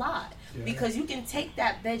whole lot. Because you can take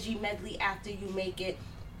that veggie medley after you make it,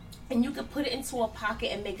 and you can put it into a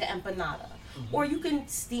pocket and make an empanada. Or you can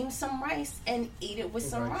steam some rice and eat it with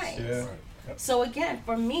some rice. Yeah. So again,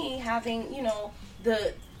 for me, having, you know,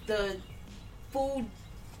 the food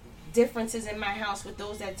differences in my house with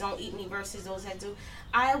those that don't eat meat versus those that do,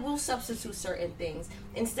 I will substitute certain things.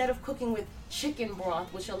 Instead of cooking with chicken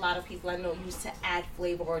broth, which a lot of people I know use to add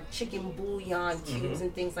flavor, or chicken bouillon cubes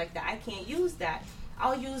and things like that, I can't use that.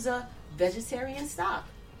 I'll use a vegetarian stock.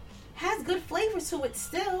 Has good flavor to it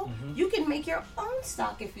still. You can make your own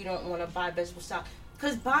stock if you don't want to buy vegetable stock.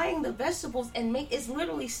 Because buying the vegetables and it's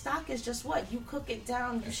literally stock is just what? You cook it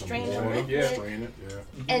down, you strain the liquid,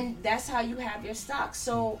 and that's how you have your stock.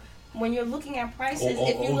 So when you're looking at prices,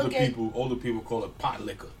 if you look at... Older people call it pot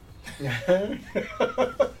liquor.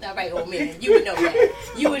 All right, old man, you would know that.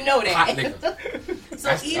 You would know that. Pot liquor. So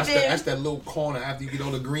that's that little corner after you get all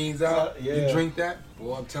the greens out. You drink that,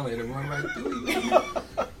 boy. I'm telling you, it'll run right through you.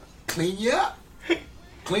 Clean you up.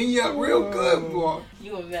 Clean you up real good, boy.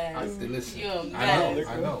 You a mess. Listen, You a mess.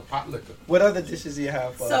 I know. Pot liquor. What other dishes do you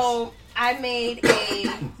have for us? So I made a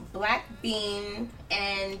black bean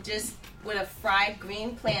and just with a fried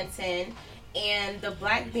green plantain. And the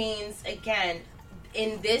black beans, again,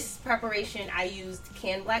 in this preparation, I used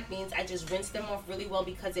canned black beans. I just rinsed them off really well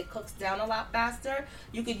because it cooks down a lot faster.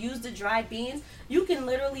 You could use the dried beans. You can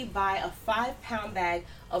literally buy a 5-pound bag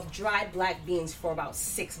of dried black beans for about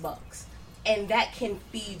 $6. And that can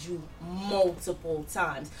feed you multiple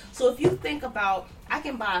times. So if you think about, I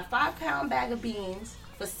can buy a 5-pound bag of beans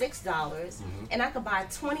for $6, and I could buy a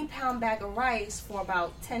 20-pound bag of rice for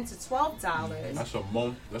about $10 to $12. That's a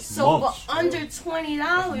month. That's so months. for under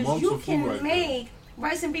 $20, you can right make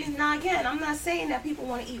rice and beans. Now again, I'm not saying that people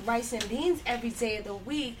want to eat rice and beans every day of the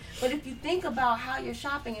week, but if you think about how you're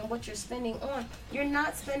shopping and what you're spending on, you're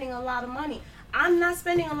not spending a lot of money. I'm not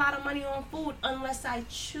spending a lot of money on food unless I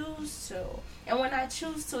choose to. And when I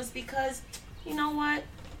choose to, it's because, you know what?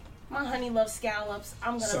 My honey loves scallops.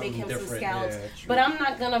 I'm going to make him some scallops. But I'm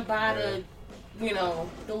not going to buy the, you know,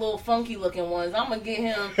 the little funky looking ones. I'm going to get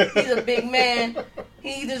him. He's a big man.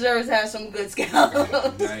 He deserves to have some good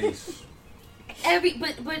scallops. Nice.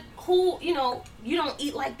 But who, you know, you don't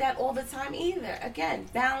eat like that all the time either. Again,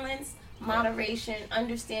 balance, moderation,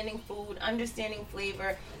 understanding food, understanding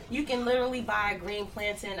flavor. You can literally buy a green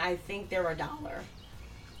plantain. I think they're $1.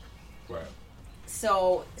 Right.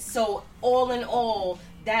 So all in all,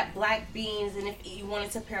 that black beans, and if you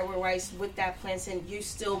wanted to pair with rice with that plantain, you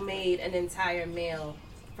still made an entire meal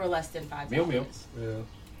for less than $5. Meal. Yeah.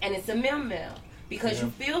 And it's a meal because you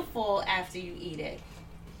feel full after you eat it.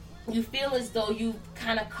 You feel as though you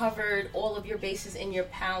kind of covered all of your bases in your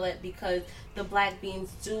palate because the black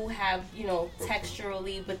beans do have, you know,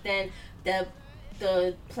 texturally, but then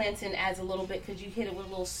the plantain adds a little bit because you hit it with a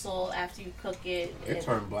little salt after you cook it. They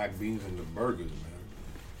turn black beans into burgers, man.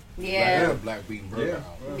 Yeah. Black bean burger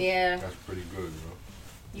out. Yeah. That's pretty good, bro.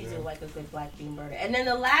 You do like a good black bean burger. And then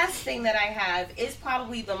the last thing that I have is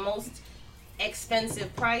probably the most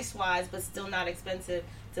expensive price-wise, but still not expensive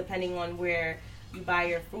depending on where you buy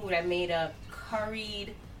your food. I made a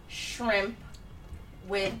curried shrimp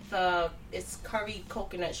with, it's curried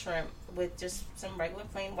coconut shrimp with just some regular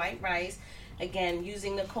plain white rice. Again,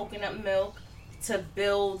 using the coconut milk to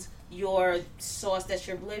build your sauce that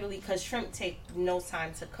you're literally, because shrimp take no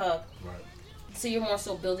time to cook. Right. So you're more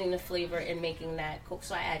so building the flavor and making that cook.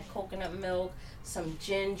 So I add coconut milk, some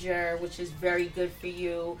ginger, which is very good for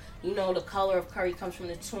you. You know, the color of curry comes from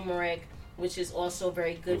the turmeric, which is also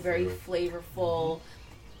very good, very flavorful.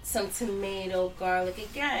 Some tomato, garlic.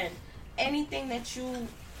 Again, anything that you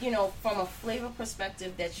know, from a flavor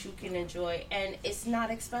perspective that you can enjoy. And it's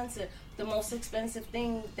not expensive. The most expensive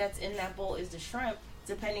thing that's in that bowl is the shrimp,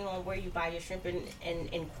 depending on where you buy your shrimp,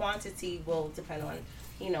 and quantity will depend on,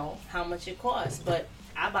 you know, how much it costs. But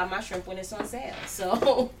I buy my shrimp when it's on sale.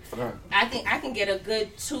 So I think I can get a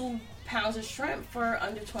good 2 pounds of shrimp for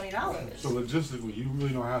under $20. So logistically, you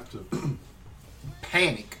really don't have to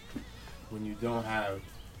panic when you don't have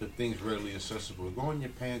the things readily accessible. Go in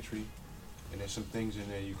your pantry, and there's some things in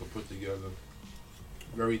there you can put together.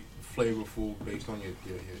 Very flavorful based on your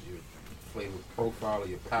flavor profile or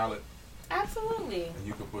your palate. Absolutely. And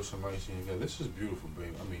you can put some rice in your gut. This is beautiful,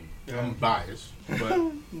 babe. I mean, I'm biased,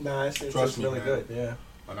 but nah, it's trust me, really man. good. Yeah.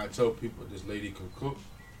 When I tell people this lady can cook,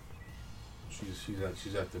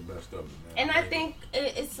 she's at the best of it, man. And I think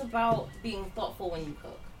it's about being thoughtful when you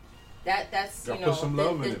cook. That's Gotta you know put some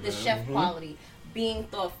love in the, it, the man. chef quality. Being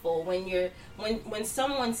thoughtful when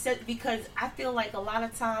someone said, because I feel like a lot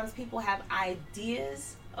of times people have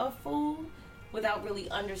ideas of food without really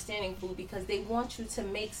understanding food, because they want you to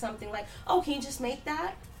make something like, oh, can you just make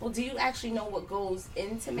that? Well, do you actually know what goes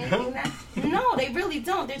into making that? No, they really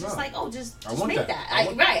don't. They're just like, oh, just make that.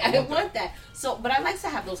 I want that. So, but I like to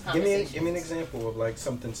have those conversations. Give me an example of like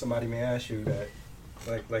something somebody may ask you that,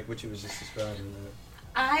 like what you was just describing.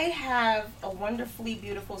 I have a wonderfully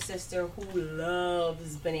beautiful sister who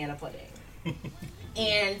loves banana pudding.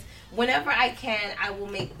 And whenever I can, I will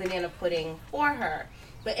make banana pudding for her.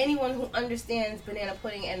 But anyone who understands banana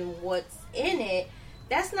pudding and what's in it,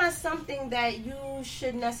 that's not something that you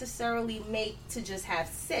should necessarily make to just have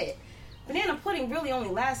sit. Banana pudding really only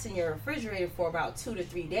lasts in your refrigerator for about 2 to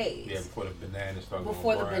 3 days. Yeah, before the bananas start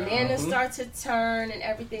Before the bananas start to turn and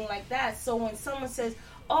everything like that. So when someone says,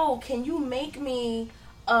 oh, can you make me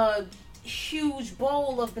a huge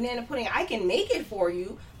bowl of banana pudding, I can make it for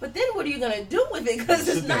you, but then what are you going to do with it? Because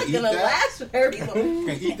it's not going to last very long. You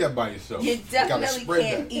can't eat that by yourself. You definitely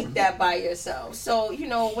can't eat that by yourself. So, you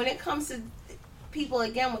know, when it comes to people,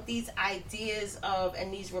 again, with these ideas of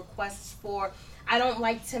and these requests for, I don't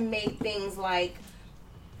like to make things like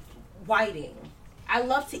whiting. I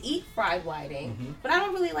love to eat fried whiting, but I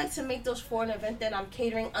don't really like to make those for an event that I'm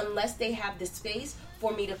catering unless they have the space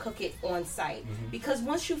for me to cook it on site. Because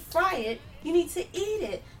once you fry it, you need to eat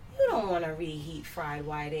it. You don't want to reheat fried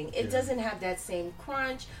whiting. It doesn't have that same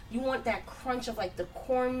crunch. You want that crunch of like the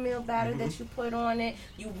cornmeal batter that you put on it.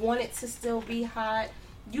 You want it to still be hot.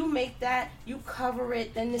 You make that, you cover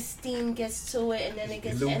it, then the steam gets to it, and then it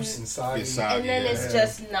gets loose inside, and then it's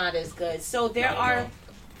just not as good. So there are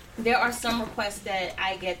some requests that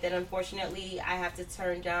I get that unfortunately I have to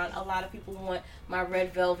turn down. A lot of people want my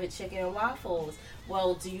red velvet chicken and waffles.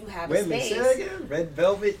 Well, do you have a space? Wait a minute, say that again? Red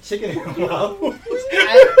velvet chicken and waffles?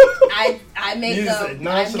 I make them.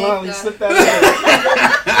 Nonchalantly slip that in.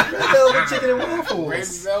 Red velvet chicken and waffles. Red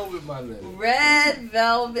velvet, my lady. Red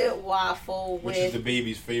velvet waffle which is the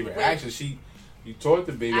baby's favorite. Actually, you taught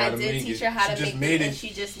the baby how to make it. I did teach her how to make it, and she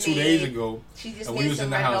just 2 days ago. She just and made we was some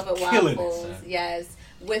in the red house velvet killing waffles. it, son. Yes,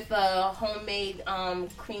 with a homemade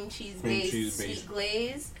cream cheese based sweet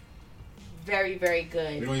glaze. Very, very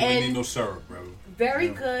good. You don't even need no syrup, bro. Very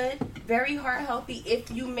good. Very heart healthy. If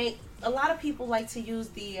you make, a lot of people like to use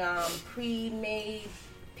the pre-made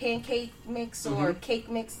pancake mix or cake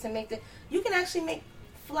mix to make it. You can actually make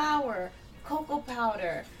flour, cocoa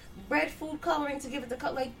powder, red food coloring to give it the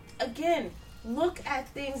color. Like, again, look at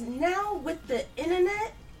things now with the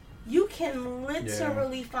internet. You can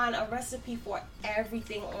literally find a recipe for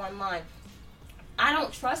everything online. I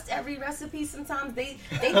don't trust every recipe. Sometimes they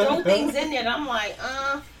throw things in there and I'm like,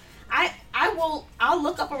 I'll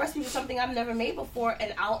look up a recipe for something I've never made before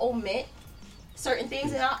and I'll omit certain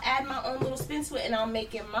things and I'll add my own little spin to it and I'll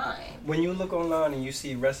make it mine. When you look online and you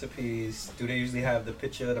see recipes, do they usually have the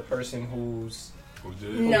picture of the person who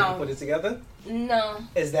put it together? No.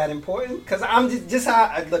 Is that important? Because I'm just how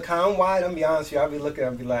I look, how I'm wide, I'm be honest with you, I'll be looking,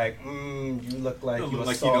 I'll be like, you look like you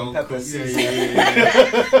a salt and pepper seasoning.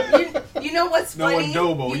 You know what's funny?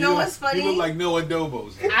 No adobo. You know what's funny? You look like no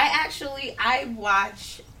adobos. I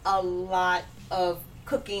watch a lot of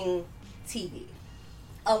cooking TV.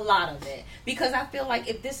 A lot of it. Because I feel like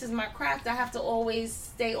if this is my craft, I have to always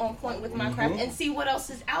stay on point with my craft and see what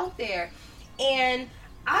else is out there. And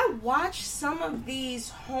I watch some of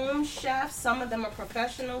these home chefs, some of them are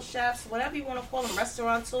professional chefs, whatever you want to call them,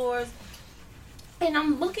 restaurateurs, and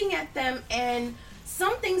I'm looking at them and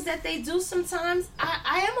some things that they do sometimes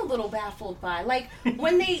I am a little baffled by. Like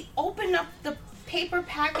when they open up the paper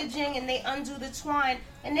packaging and they undo the twine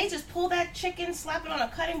and they just pull that chicken, slap it on a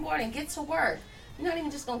cutting board and get to work. You're not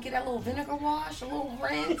even just going to get that little vinegar wash, a little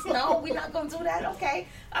rinse. No, we're not going to do that. Okay.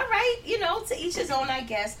 All right. To each his own, I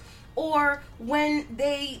guess. Or when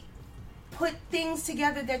they put things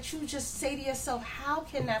together that you just say to yourself, how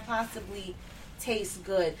can that possibly taste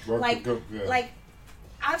good? Like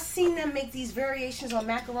I've seen them make these variations on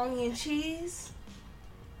macaroni and cheese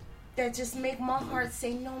that just make my heart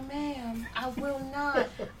say, no ma'am, I will not.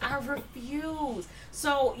 I refuse.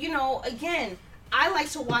 So, again, I like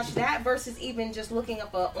to watch that versus even just looking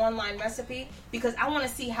up an online recipe because I want to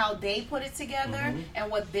see how they put it together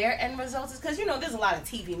and what their end result is. Because, there's a lot of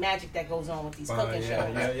TV magic that goes on with these cooking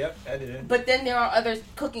shows. Edited. But then there are other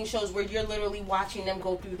cooking shows where you're literally watching them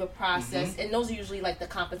go through the process. And those are usually like the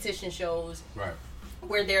competition shows. Right.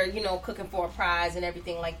 Where they're, cooking for a prize and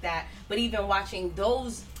everything like that. But even watching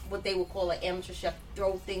those, what they would call an amateur chef,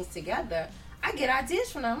 throw things together, I get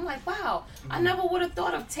ideas from them. I'm like, wow, I never would have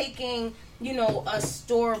thought of taking, a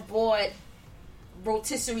store-bought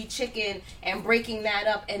rotisserie chicken and breaking that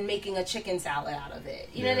up and making a chicken salad out of it.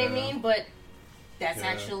 You know what I mean? But that's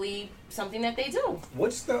actually something that they do.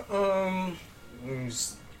 What's the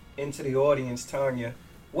into the audience, Tanya?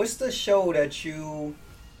 What's the show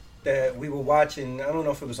that we were watching? I don't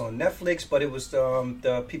know if it was on Netflix, but it was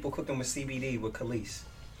the people cooking with CBD with Khalees.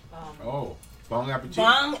 Bon Appetit.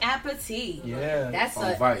 Bon Appetit. Yeah,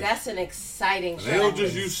 that's an exciting show. They don't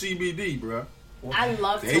just use CBD, bro. I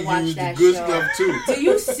love They to watch use that the good show. stuff too. Do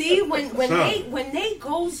you see when they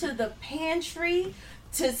go to the pantry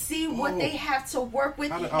to see what they have to work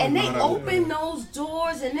with, and they open those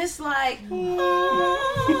doors, and it's like,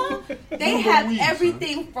 they have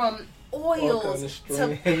everything from oils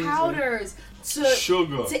to powders to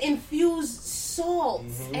sugar to infused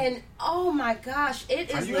salts, and oh my gosh, it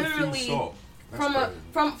is literally from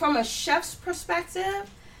a chef's perspective.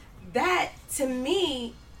 That to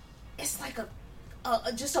me, it's like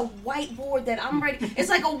just a whiteboard that I'm ready. It's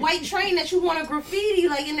like a white train that you want to graffiti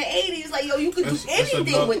like in the 80s. Like, yo, you could do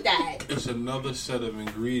anything with that. It's another set of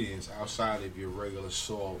ingredients outside of your regular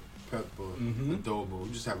salt, pepper, adobo.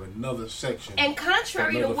 You just have another section. And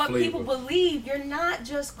contrary to what flavor. people believe, you're not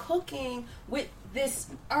just cooking with this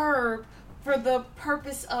herb for the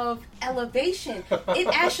purpose of elevation. It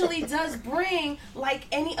actually does bring, like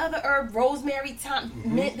any other herb, rosemary, thyme,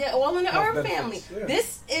 mint, they're all in the herb family. Yeah.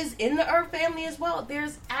 This is in the herb family as well.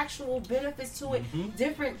 There's actual benefits to it,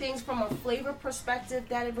 different things from a flavor perspective.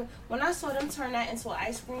 When I saw them turn that into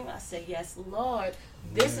ice cream, I said, yes, Lord,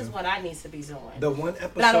 this is what I need to be doing. The one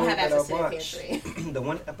episode but I don't have that access I to watched, the pantry. the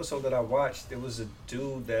one episode that I watched, there was a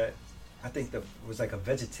dude that I think that was like a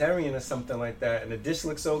vegetarian or something like that, and the dish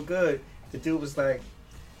looked so good. The dude was like,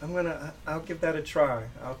 I'll give that a try.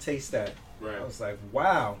 I'll taste that. Right. I was like,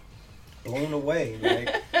 wow, blown away.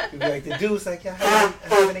 Like the dude was like, yeah, I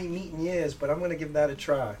haven't ate meat in years, but I'm going to give that a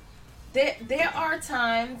try. There are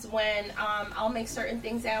times when I'll make certain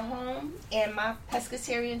things at home, and my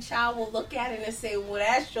pescatarian child will look at it and say, well,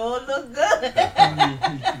 that sure look good.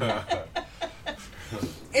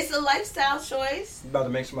 It's a lifestyle choice. About to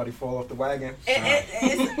make somebody fall off the wagon.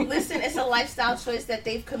 It's a lifestyle choice that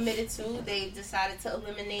they've committed to. They've decided to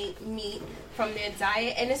eliminate meat from their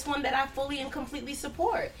diet, and it's one that I fully and completely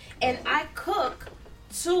support. And I cook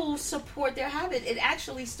to support their habit. It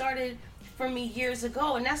actually started for me years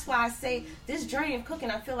ago, and that's why I say this journey of cooking,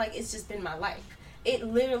 I feel like it's just been my life. It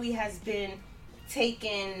literally has been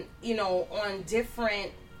taken, on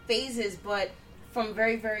different phases, but from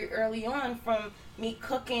very, very early on, from me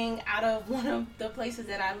cooking out of one of the places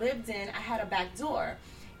that I lived in, I had a back door.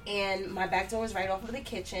 And my back door was right off of the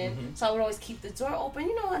kitchen. So I would always keep the door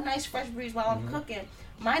open, a nice fresh breeze while I'm cooking.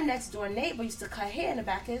 My next door neighbor used to cut hair in the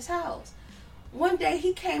back of his house. One day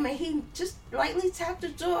he came and he just lightly tapped the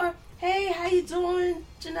door. Hey, how you doing?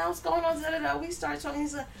 Janelle, what's going on? Da-da-da. We started talking. He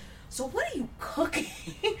said, so what are you cooking?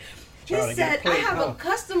 He said, I have a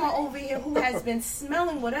customer over here who has been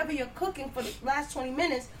smelling whatever you're cooking for the last 20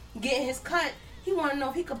 minutes, getting his cut. He want to know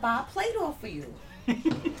if he could buy a plate off for you.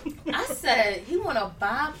 I said, he want to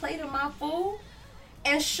buy a plate of my food?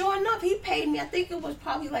 And sure enough, he paid me, I think it was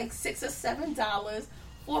probably like $6 or $7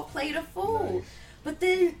 for a plate of food. Nice. But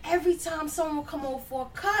then every time someone would come over for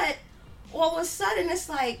a cut, all of a sudden it's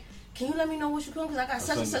like, can you let me know what you're cooking? Because I got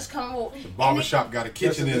such and such coming over. The barbershop got a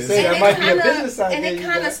kitchen in it. That might be a business idea. And it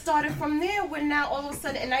kind of started from there, where now all of a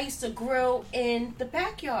sudden, and I used to grill in the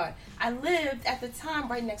backyard. I lived at the time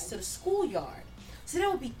right next to the schoolyard. So there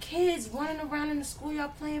would be kids running around in the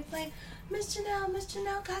schoolyard playing. Miss Janelle, can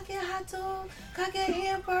I get a hot dog? Can I get a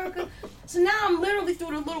hamburger? So now I'm literally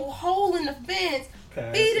through the little hole in the fence,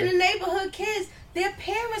 feeding the neighborhood kids. Their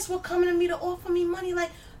parents were coming to me to offer me money,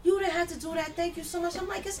 like, you didn't have to do that, thank you so much. I'm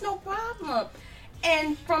like, it's no problem.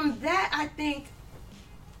 And from that, I think,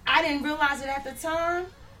 I didn't realize it at the time,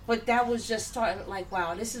 but that was just starting, like,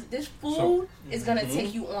 wow, this food is going to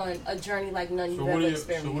take you on a journey like none you've ever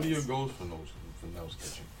experienced. So what are your goals for Nell's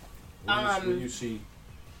Kitchen? What do you see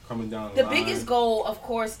coming down the line? Biggest goal, of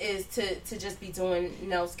course, is to just be doing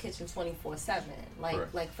Nell's Kitchen 24/7.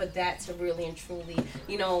 Like for that to really and truly,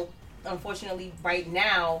 unfortunately right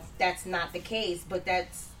now that's not the case, but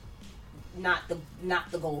that's not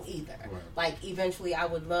the goal either. Right. Like eventually I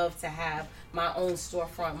would love to have my own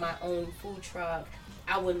storefront, my own food truck.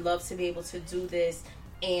 I would love to be able to do this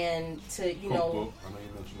and to,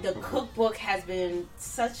 the cookbook has been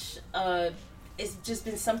such it's just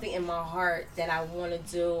been something in my heart that I want to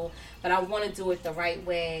do, but I want to do it the right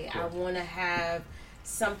way. Right. I want to have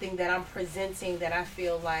something that I'm presenting that I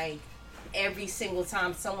feel like every single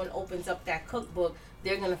time someone opens up that cookbook,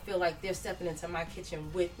 they're going to feel like they're stepping into my kitchen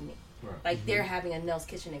with me. Right. Like they're having a Nell's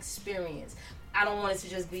Kitchen experience. I don't want it to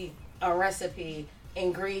just be a recipe,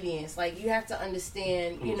 ingredients. Like, you have to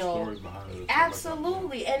understand, you know. Stories behind it,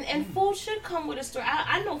 Absolutely. like that, and food should come with a story.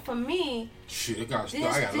 I know for me, shit, I got a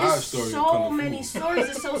lot of there's stories. so many stories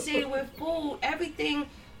associated with food. Everything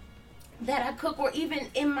that I cook, or even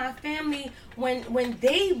in my family, when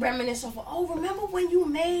they reminisce of, oh, remember when you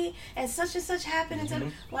made and such happened,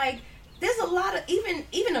 and like, there's a lot of even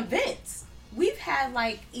events. We've had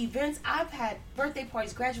like events. I've had birthday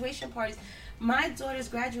parties, graduation parties. My daughter's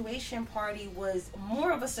graduation party was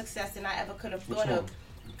more of a success than I ever could have thought of.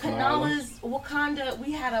 Kanala's Wakanda.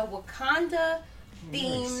 We had a Wakanda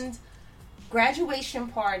themed graduation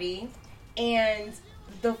party, and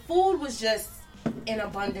the food was just in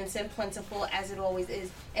abundance and plentiful, as it always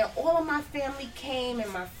is. And all of my family came,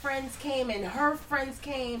 and my friends came, and her friends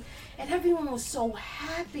came, and everyone was so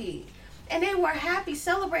happy. And they were happy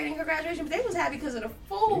celebrating her graduation, but they was happy because of the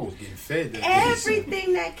food. They was getting fed that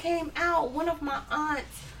Everything that came out. One of my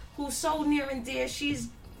aunts, who's so near and dear, she's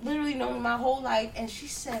literally known me my whole life, and she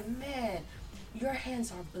said, man, your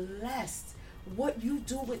hands are blessed. What you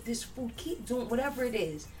do with this food, keep doing whatever it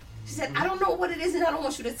is. She said, I don't know what it is, and I don't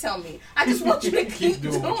want you to tell me. I just want you to keep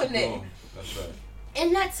doing it. That's right.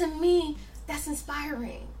 And that, to me, that's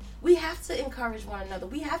inspiring. We have to encourage one another.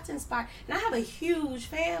 We have to inspire. And I have a huge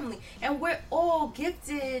family, and we're all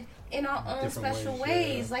gifted in our own Different special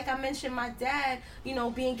ways. Yeah. Like I mentioned, my dad, you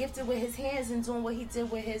know, being gifted with his hands and doing what he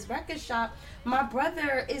did with his record shop. My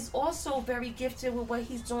brother is also very gifted with what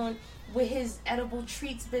he's doing with his edible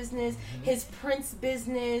treats business, his Prince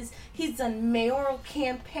business. He's done mayoral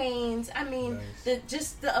campaigns. I mean, the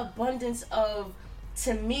abundance of,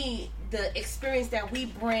 to me, the experience that we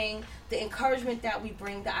bring, the encouragement that we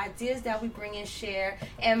bring, the ideas that we bring and share.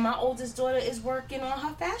 And my oldest daughter is working on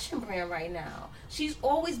her fashion brand right now. She's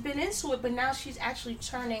always been into it, but now she's actually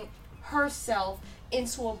turning herself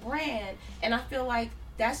into a brand. And I feel like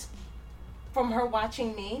that's from her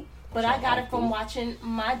watching me. But I got it from watching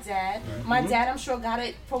my dad. My dad, I'm sure, got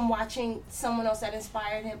it from watching someone else that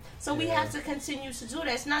inspired him. So we have to continue to do that.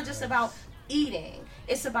 It's not just about eating.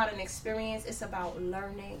 It's about an experience. It's about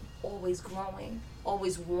learning, always growing,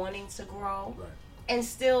 always wanting to grow, and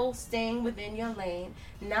still staying within your lane,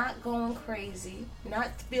 not going crazy,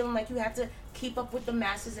 not feeling like you have to keep up with the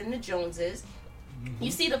masses and the Joneses.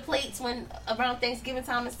 You see the plates when around Thanksgiving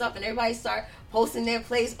time and stuff, and everybody start posting their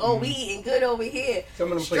plates. Oh, we eating good over here.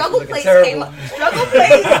 Some of them struggle plates struggle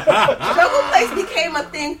plates became a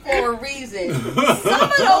thing for a reason. Some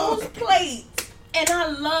of those plates, and I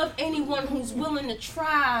love anyone who's willing to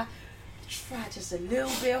try just a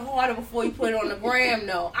little bit harder before you put it on the gram.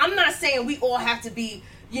 Though I'm not saying we all have to be,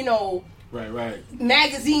 you know,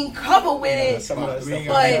 magazine cover with it.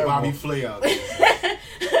 But Bobby Flay out there.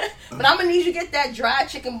 But I'm gonna need you to get that dry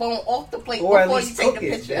chicken bone off the plate before you take the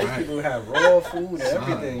picture. People have raw food and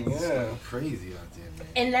everything. Yeah, crazy out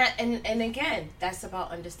there, man. And again, that's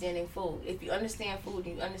about understanding food. If you understand food,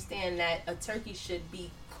 you understand that a turkey should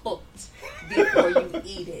be cooked before you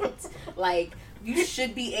eat it. Like, you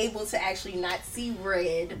should be able to actually not see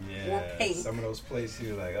red or pink. Some of those places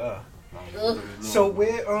you're like, So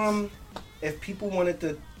where if people wanted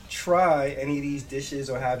to try any of these dishes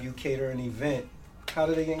or have you cater an event, how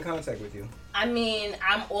do they get in contact with you? I mean,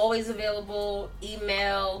 I'm always available.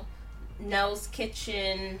 Email, Nell's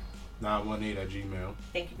Kitchen 918@gmail.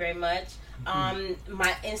 Thank you very much.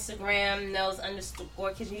 My Instagram,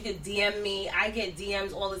 Nell's_Kitchen. You can DM me. I get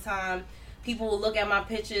DMs all the time. People will look at my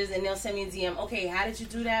pictures and they'll send me a DM. Okay, how did you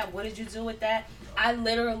do that? What did you do with that? I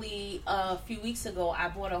literally, a few weeks ago, I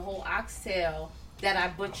bought a whole oxtail that I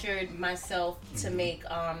butchered myself to make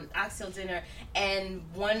oxtail dinner, and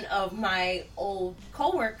one of my old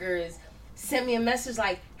coworkers sent me a message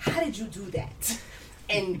like, how did you do that?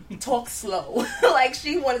 And talk slow. Like,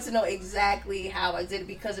 she wanted to know exactly how I did it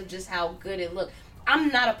because of just how good it looked. I'm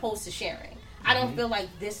not opposed to sharing. I don't feel like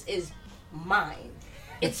this is mine.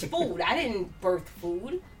 It's food. I didn't birth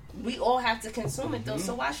food. We all have to consume it, though,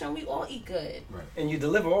 so why shouldn't we all eat good? Right. And you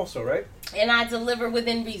deliver also, right? And I deliver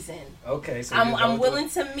within reason. Okay. So I'm willing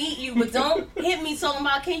to meet you, but don't hit me talking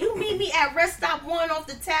about, can you meet me at Rest Stop 1 off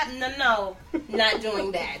the tap? No, not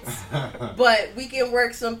doing that. But we can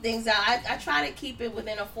work some things out. I try to keep it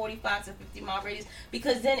within a 45 to 50 mile radius,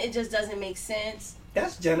 because then it just doesn't make sense.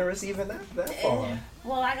 That's generous, even that far.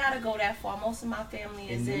 Well, I gotta go that far. Most of my family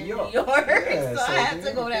is in New York, yeah, so I have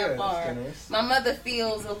to go that far. Generous. My mother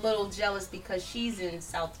feels a little jealous because she's in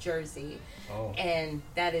South Jersey, and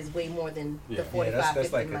that is way more than the 45, that's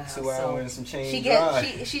 50 like miles. a 2 hour and some change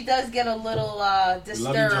drive. She does get a little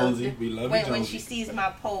disturbed when she sees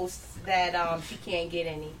my posts that she can't get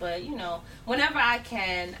any. But you know, whenever I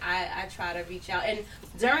can, I try to reach out. And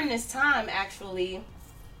during this time, actually,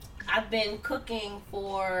 I've been cooking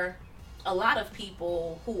for a lot of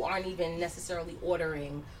people who aren't even necessarily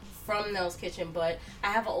ordering from Nell's Kitchen, but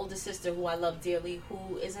I have an older sister who I love dearly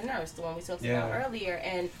who is a nurse, the one we talked about earlier,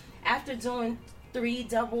 and after doing 3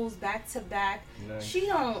 doubles back to back, she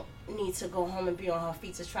don't need to go home and be on her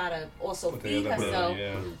feet to try to also feed herself.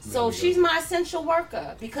 So she's my essential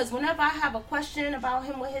worker, because whenever I have a question about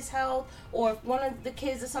him with his health, or if one of the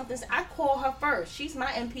kids or something, I call her first. She's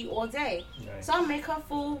my MP all day. So I make her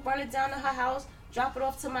food, run it down to her house, drop it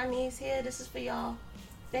off to my niece. Here, this is for y'all.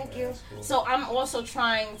 Thank you. Cool. So I'm also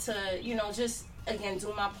trying to, just again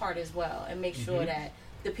do my part as well and make sure that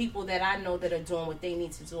the people that I know that are doing what they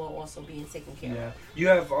need to do are also being taken care of. You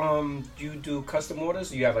have you do custom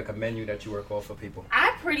orders? Or you have like a menu that you work off for people?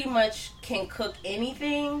 I pretty much can cook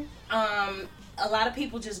anything. A lot of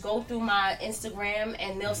people just go through my Instagram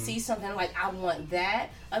and they'll see something like, I want that.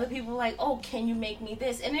 Other people are like, oh, can you make me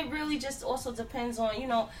this? And it really just also depends on,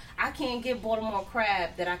 I can't get Baltimore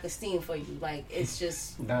crab that I could steam for you. Like, it's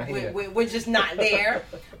just, we're just not there.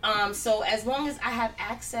 So as long as I have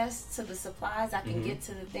access to the supplies, I can get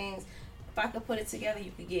to the things. If I could put it together,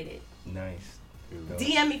 you could get it. Nice.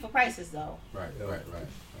 DM me for prices, though. Right. That's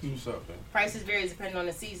what's up, man. Prices vary depending on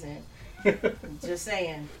the season. Just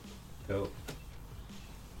saying. Dope.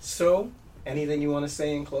 So, anything you want to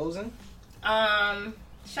say in closing? Shout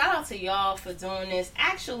out to y'all for doing this.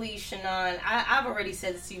 Actually, Shannon, I've already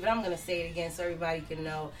said this to you, but I'm going to say it again so everybody can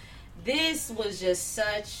know. This was just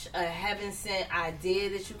such a heaven-sent idea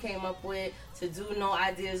that you came up with to do No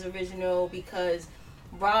Ideas Original, because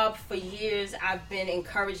Rob, for years, I've been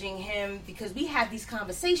encouraging him, because we have these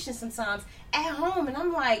conversations sometimes at home, and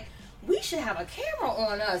I'm like, we should have a camera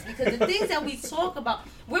on us, because the things that we talk about,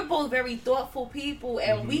 we're both very thoughtful people,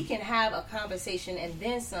 and we can have a conversation and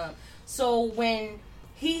then some. So when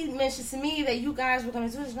he mentioned to me that you guys were going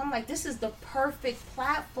to do this, and I'm like, this is the perfect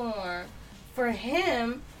platform for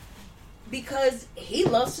him, because he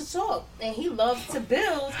loves to talk and he loves to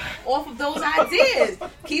build off of those ideas.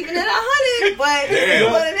 Keeping it 100, but you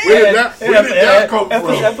know what it is. Where did that come from?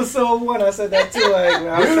 Episode 1, I said that too. Like, when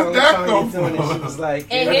I was telling Tanya doing it, she was like,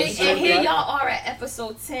 and here y'all are at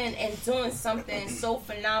episode 10 and doing something so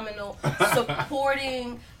phenomenal,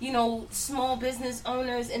 supporting, small business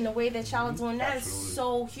owners in the way that y'all are doing. That is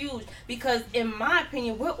so huge, because in my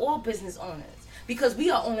opinion, we're all business owners. Because we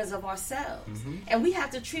are owners of ourselves. And we have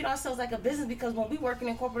to treat ourselves like a business, because when we working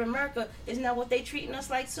in corporate America, isn't that what they treating us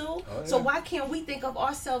like too? Oh, yeah. So why can't we think of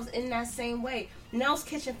ourselves in that same way? Nell's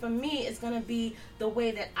Kitchen for me is going to be the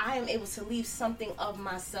way that I am able to leave something of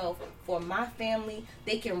myself for my family.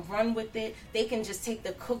 They can run with it. They can just take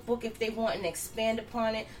the cookbook if they want and expand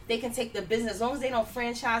upon it. They can take the business, as long as they don't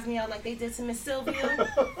franchise me out like they did to Miss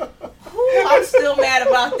Sylvia. I'm still mad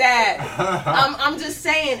about that. I'm just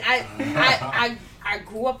saying, I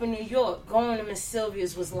grew up in New York. Going to Miss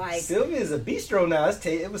Sylvia's was like... Sylvia's a bistro now.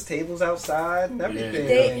 It was tables outside and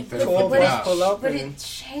everything. But it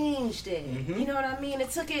changed it. You know what I mean? It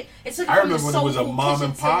took it I remember when it was a mom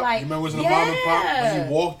and pop. You remember when it was a mom and pop? When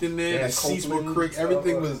you walked in there, the seats were crick.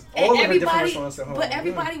 Everything was... And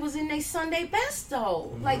everybody was in their Sunday best,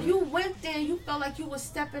 though. Like, you went there, you felt like you were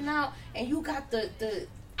stepping out, and you got the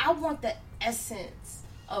I want the essence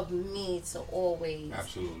of me to always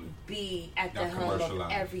be at the helm of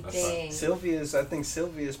everything. I think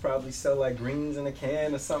Sylvia's probably sell like greens in a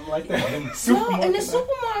can or something like that. In the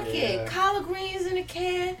supermarket. Collard greens in a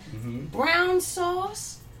can. Brown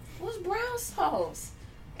sauce. What's brown sauce?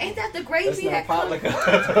 Ain't that the gravy that comes?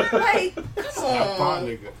 Like, come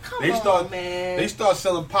on. Man. They start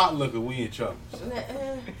selling pot liquor, we in trouble.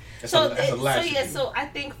 So I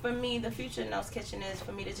think for me, the future of Nell's Kitchen is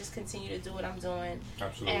for me to just continue to do what I'm doing.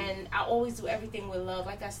 Absolutely. And I always do everything with love.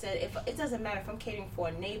 Like I said, if it doesn't matter if I'm catering for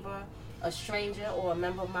a neighbor, a stranger, or a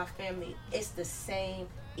member of my family, it's the same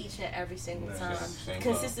each and every single time.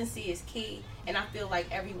 Consistency is key, and I feel like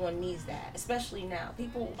everyone needs that, especially now.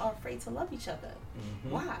 People are afraid to love each other.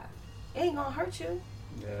 Why? It ain't gonna hurt you.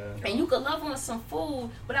 Yeah. And you could love on some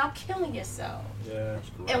food without killing yourself. Yeah.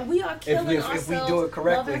 And we are killing ourselves. If we do it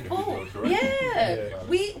correctly.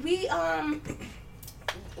 We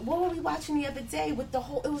what were we watching the other day with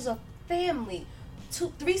it was a family,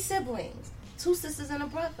 3 siblings, 2 sisters and a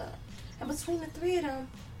brother. And between the 3 of them,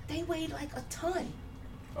 they weighed like a ton.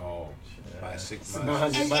 Oh, by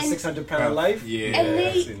 600 pound life. Yeah,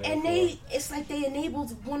 and they it's like they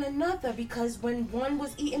enabled one another, because when one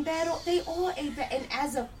was eating bad, they all ate bad, and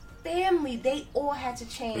as a family, they all had to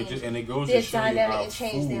change their dynamic and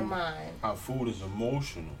change their mind. How food is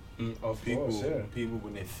emotional. People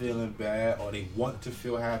when they're feeling bad or they want to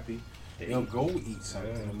feel happy, they'll go eat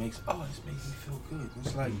something that this makes me feel good.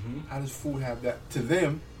 It's like, how does food have that to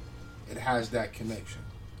them? it has that connection.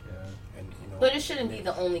 Yeah. And But it shouldn't be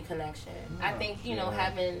the only connection. I think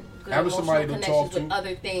having good Having somebody emotional to talk connections with to.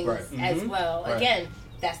 other things Right. as well. Right. Again,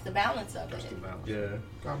 that's the balance of That's it. the balance. Yeah.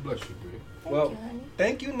 God bless you, babe. Well, you, honey.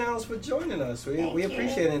 thank you, Niles, for joining us. We Thank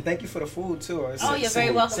appreciate it, and thank you for the food too. You're very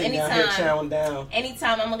welcome. Sitting down here Anytime. chowing down.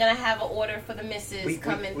 Anytime I'm gonna have an order for the missus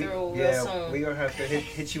coming through real soon. We're gonna have to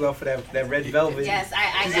hit you up for that red velvet. Yes,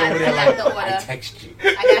 I She's got over there the I order. text you.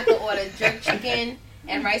 I got the order: jerk chicken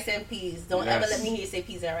and rice and peas. Don't Yes. ever let me hear you say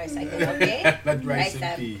peas and rice again, okay? That rice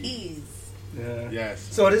and peas. Yeah. Yes.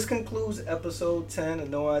 So this concludes episode 10 of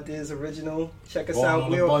No Ideas Original. Check us Going out. on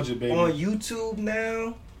a We're budget, baby. on YouTube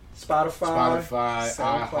now, Spotify,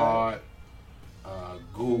 iHeart,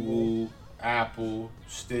 Google, Apple,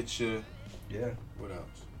 Stitcher. Yeah, What else?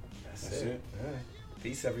 that's That's it. it. All right.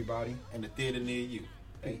 Peace, everybody. And the theater near you.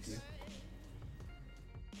 Thank Peace. you.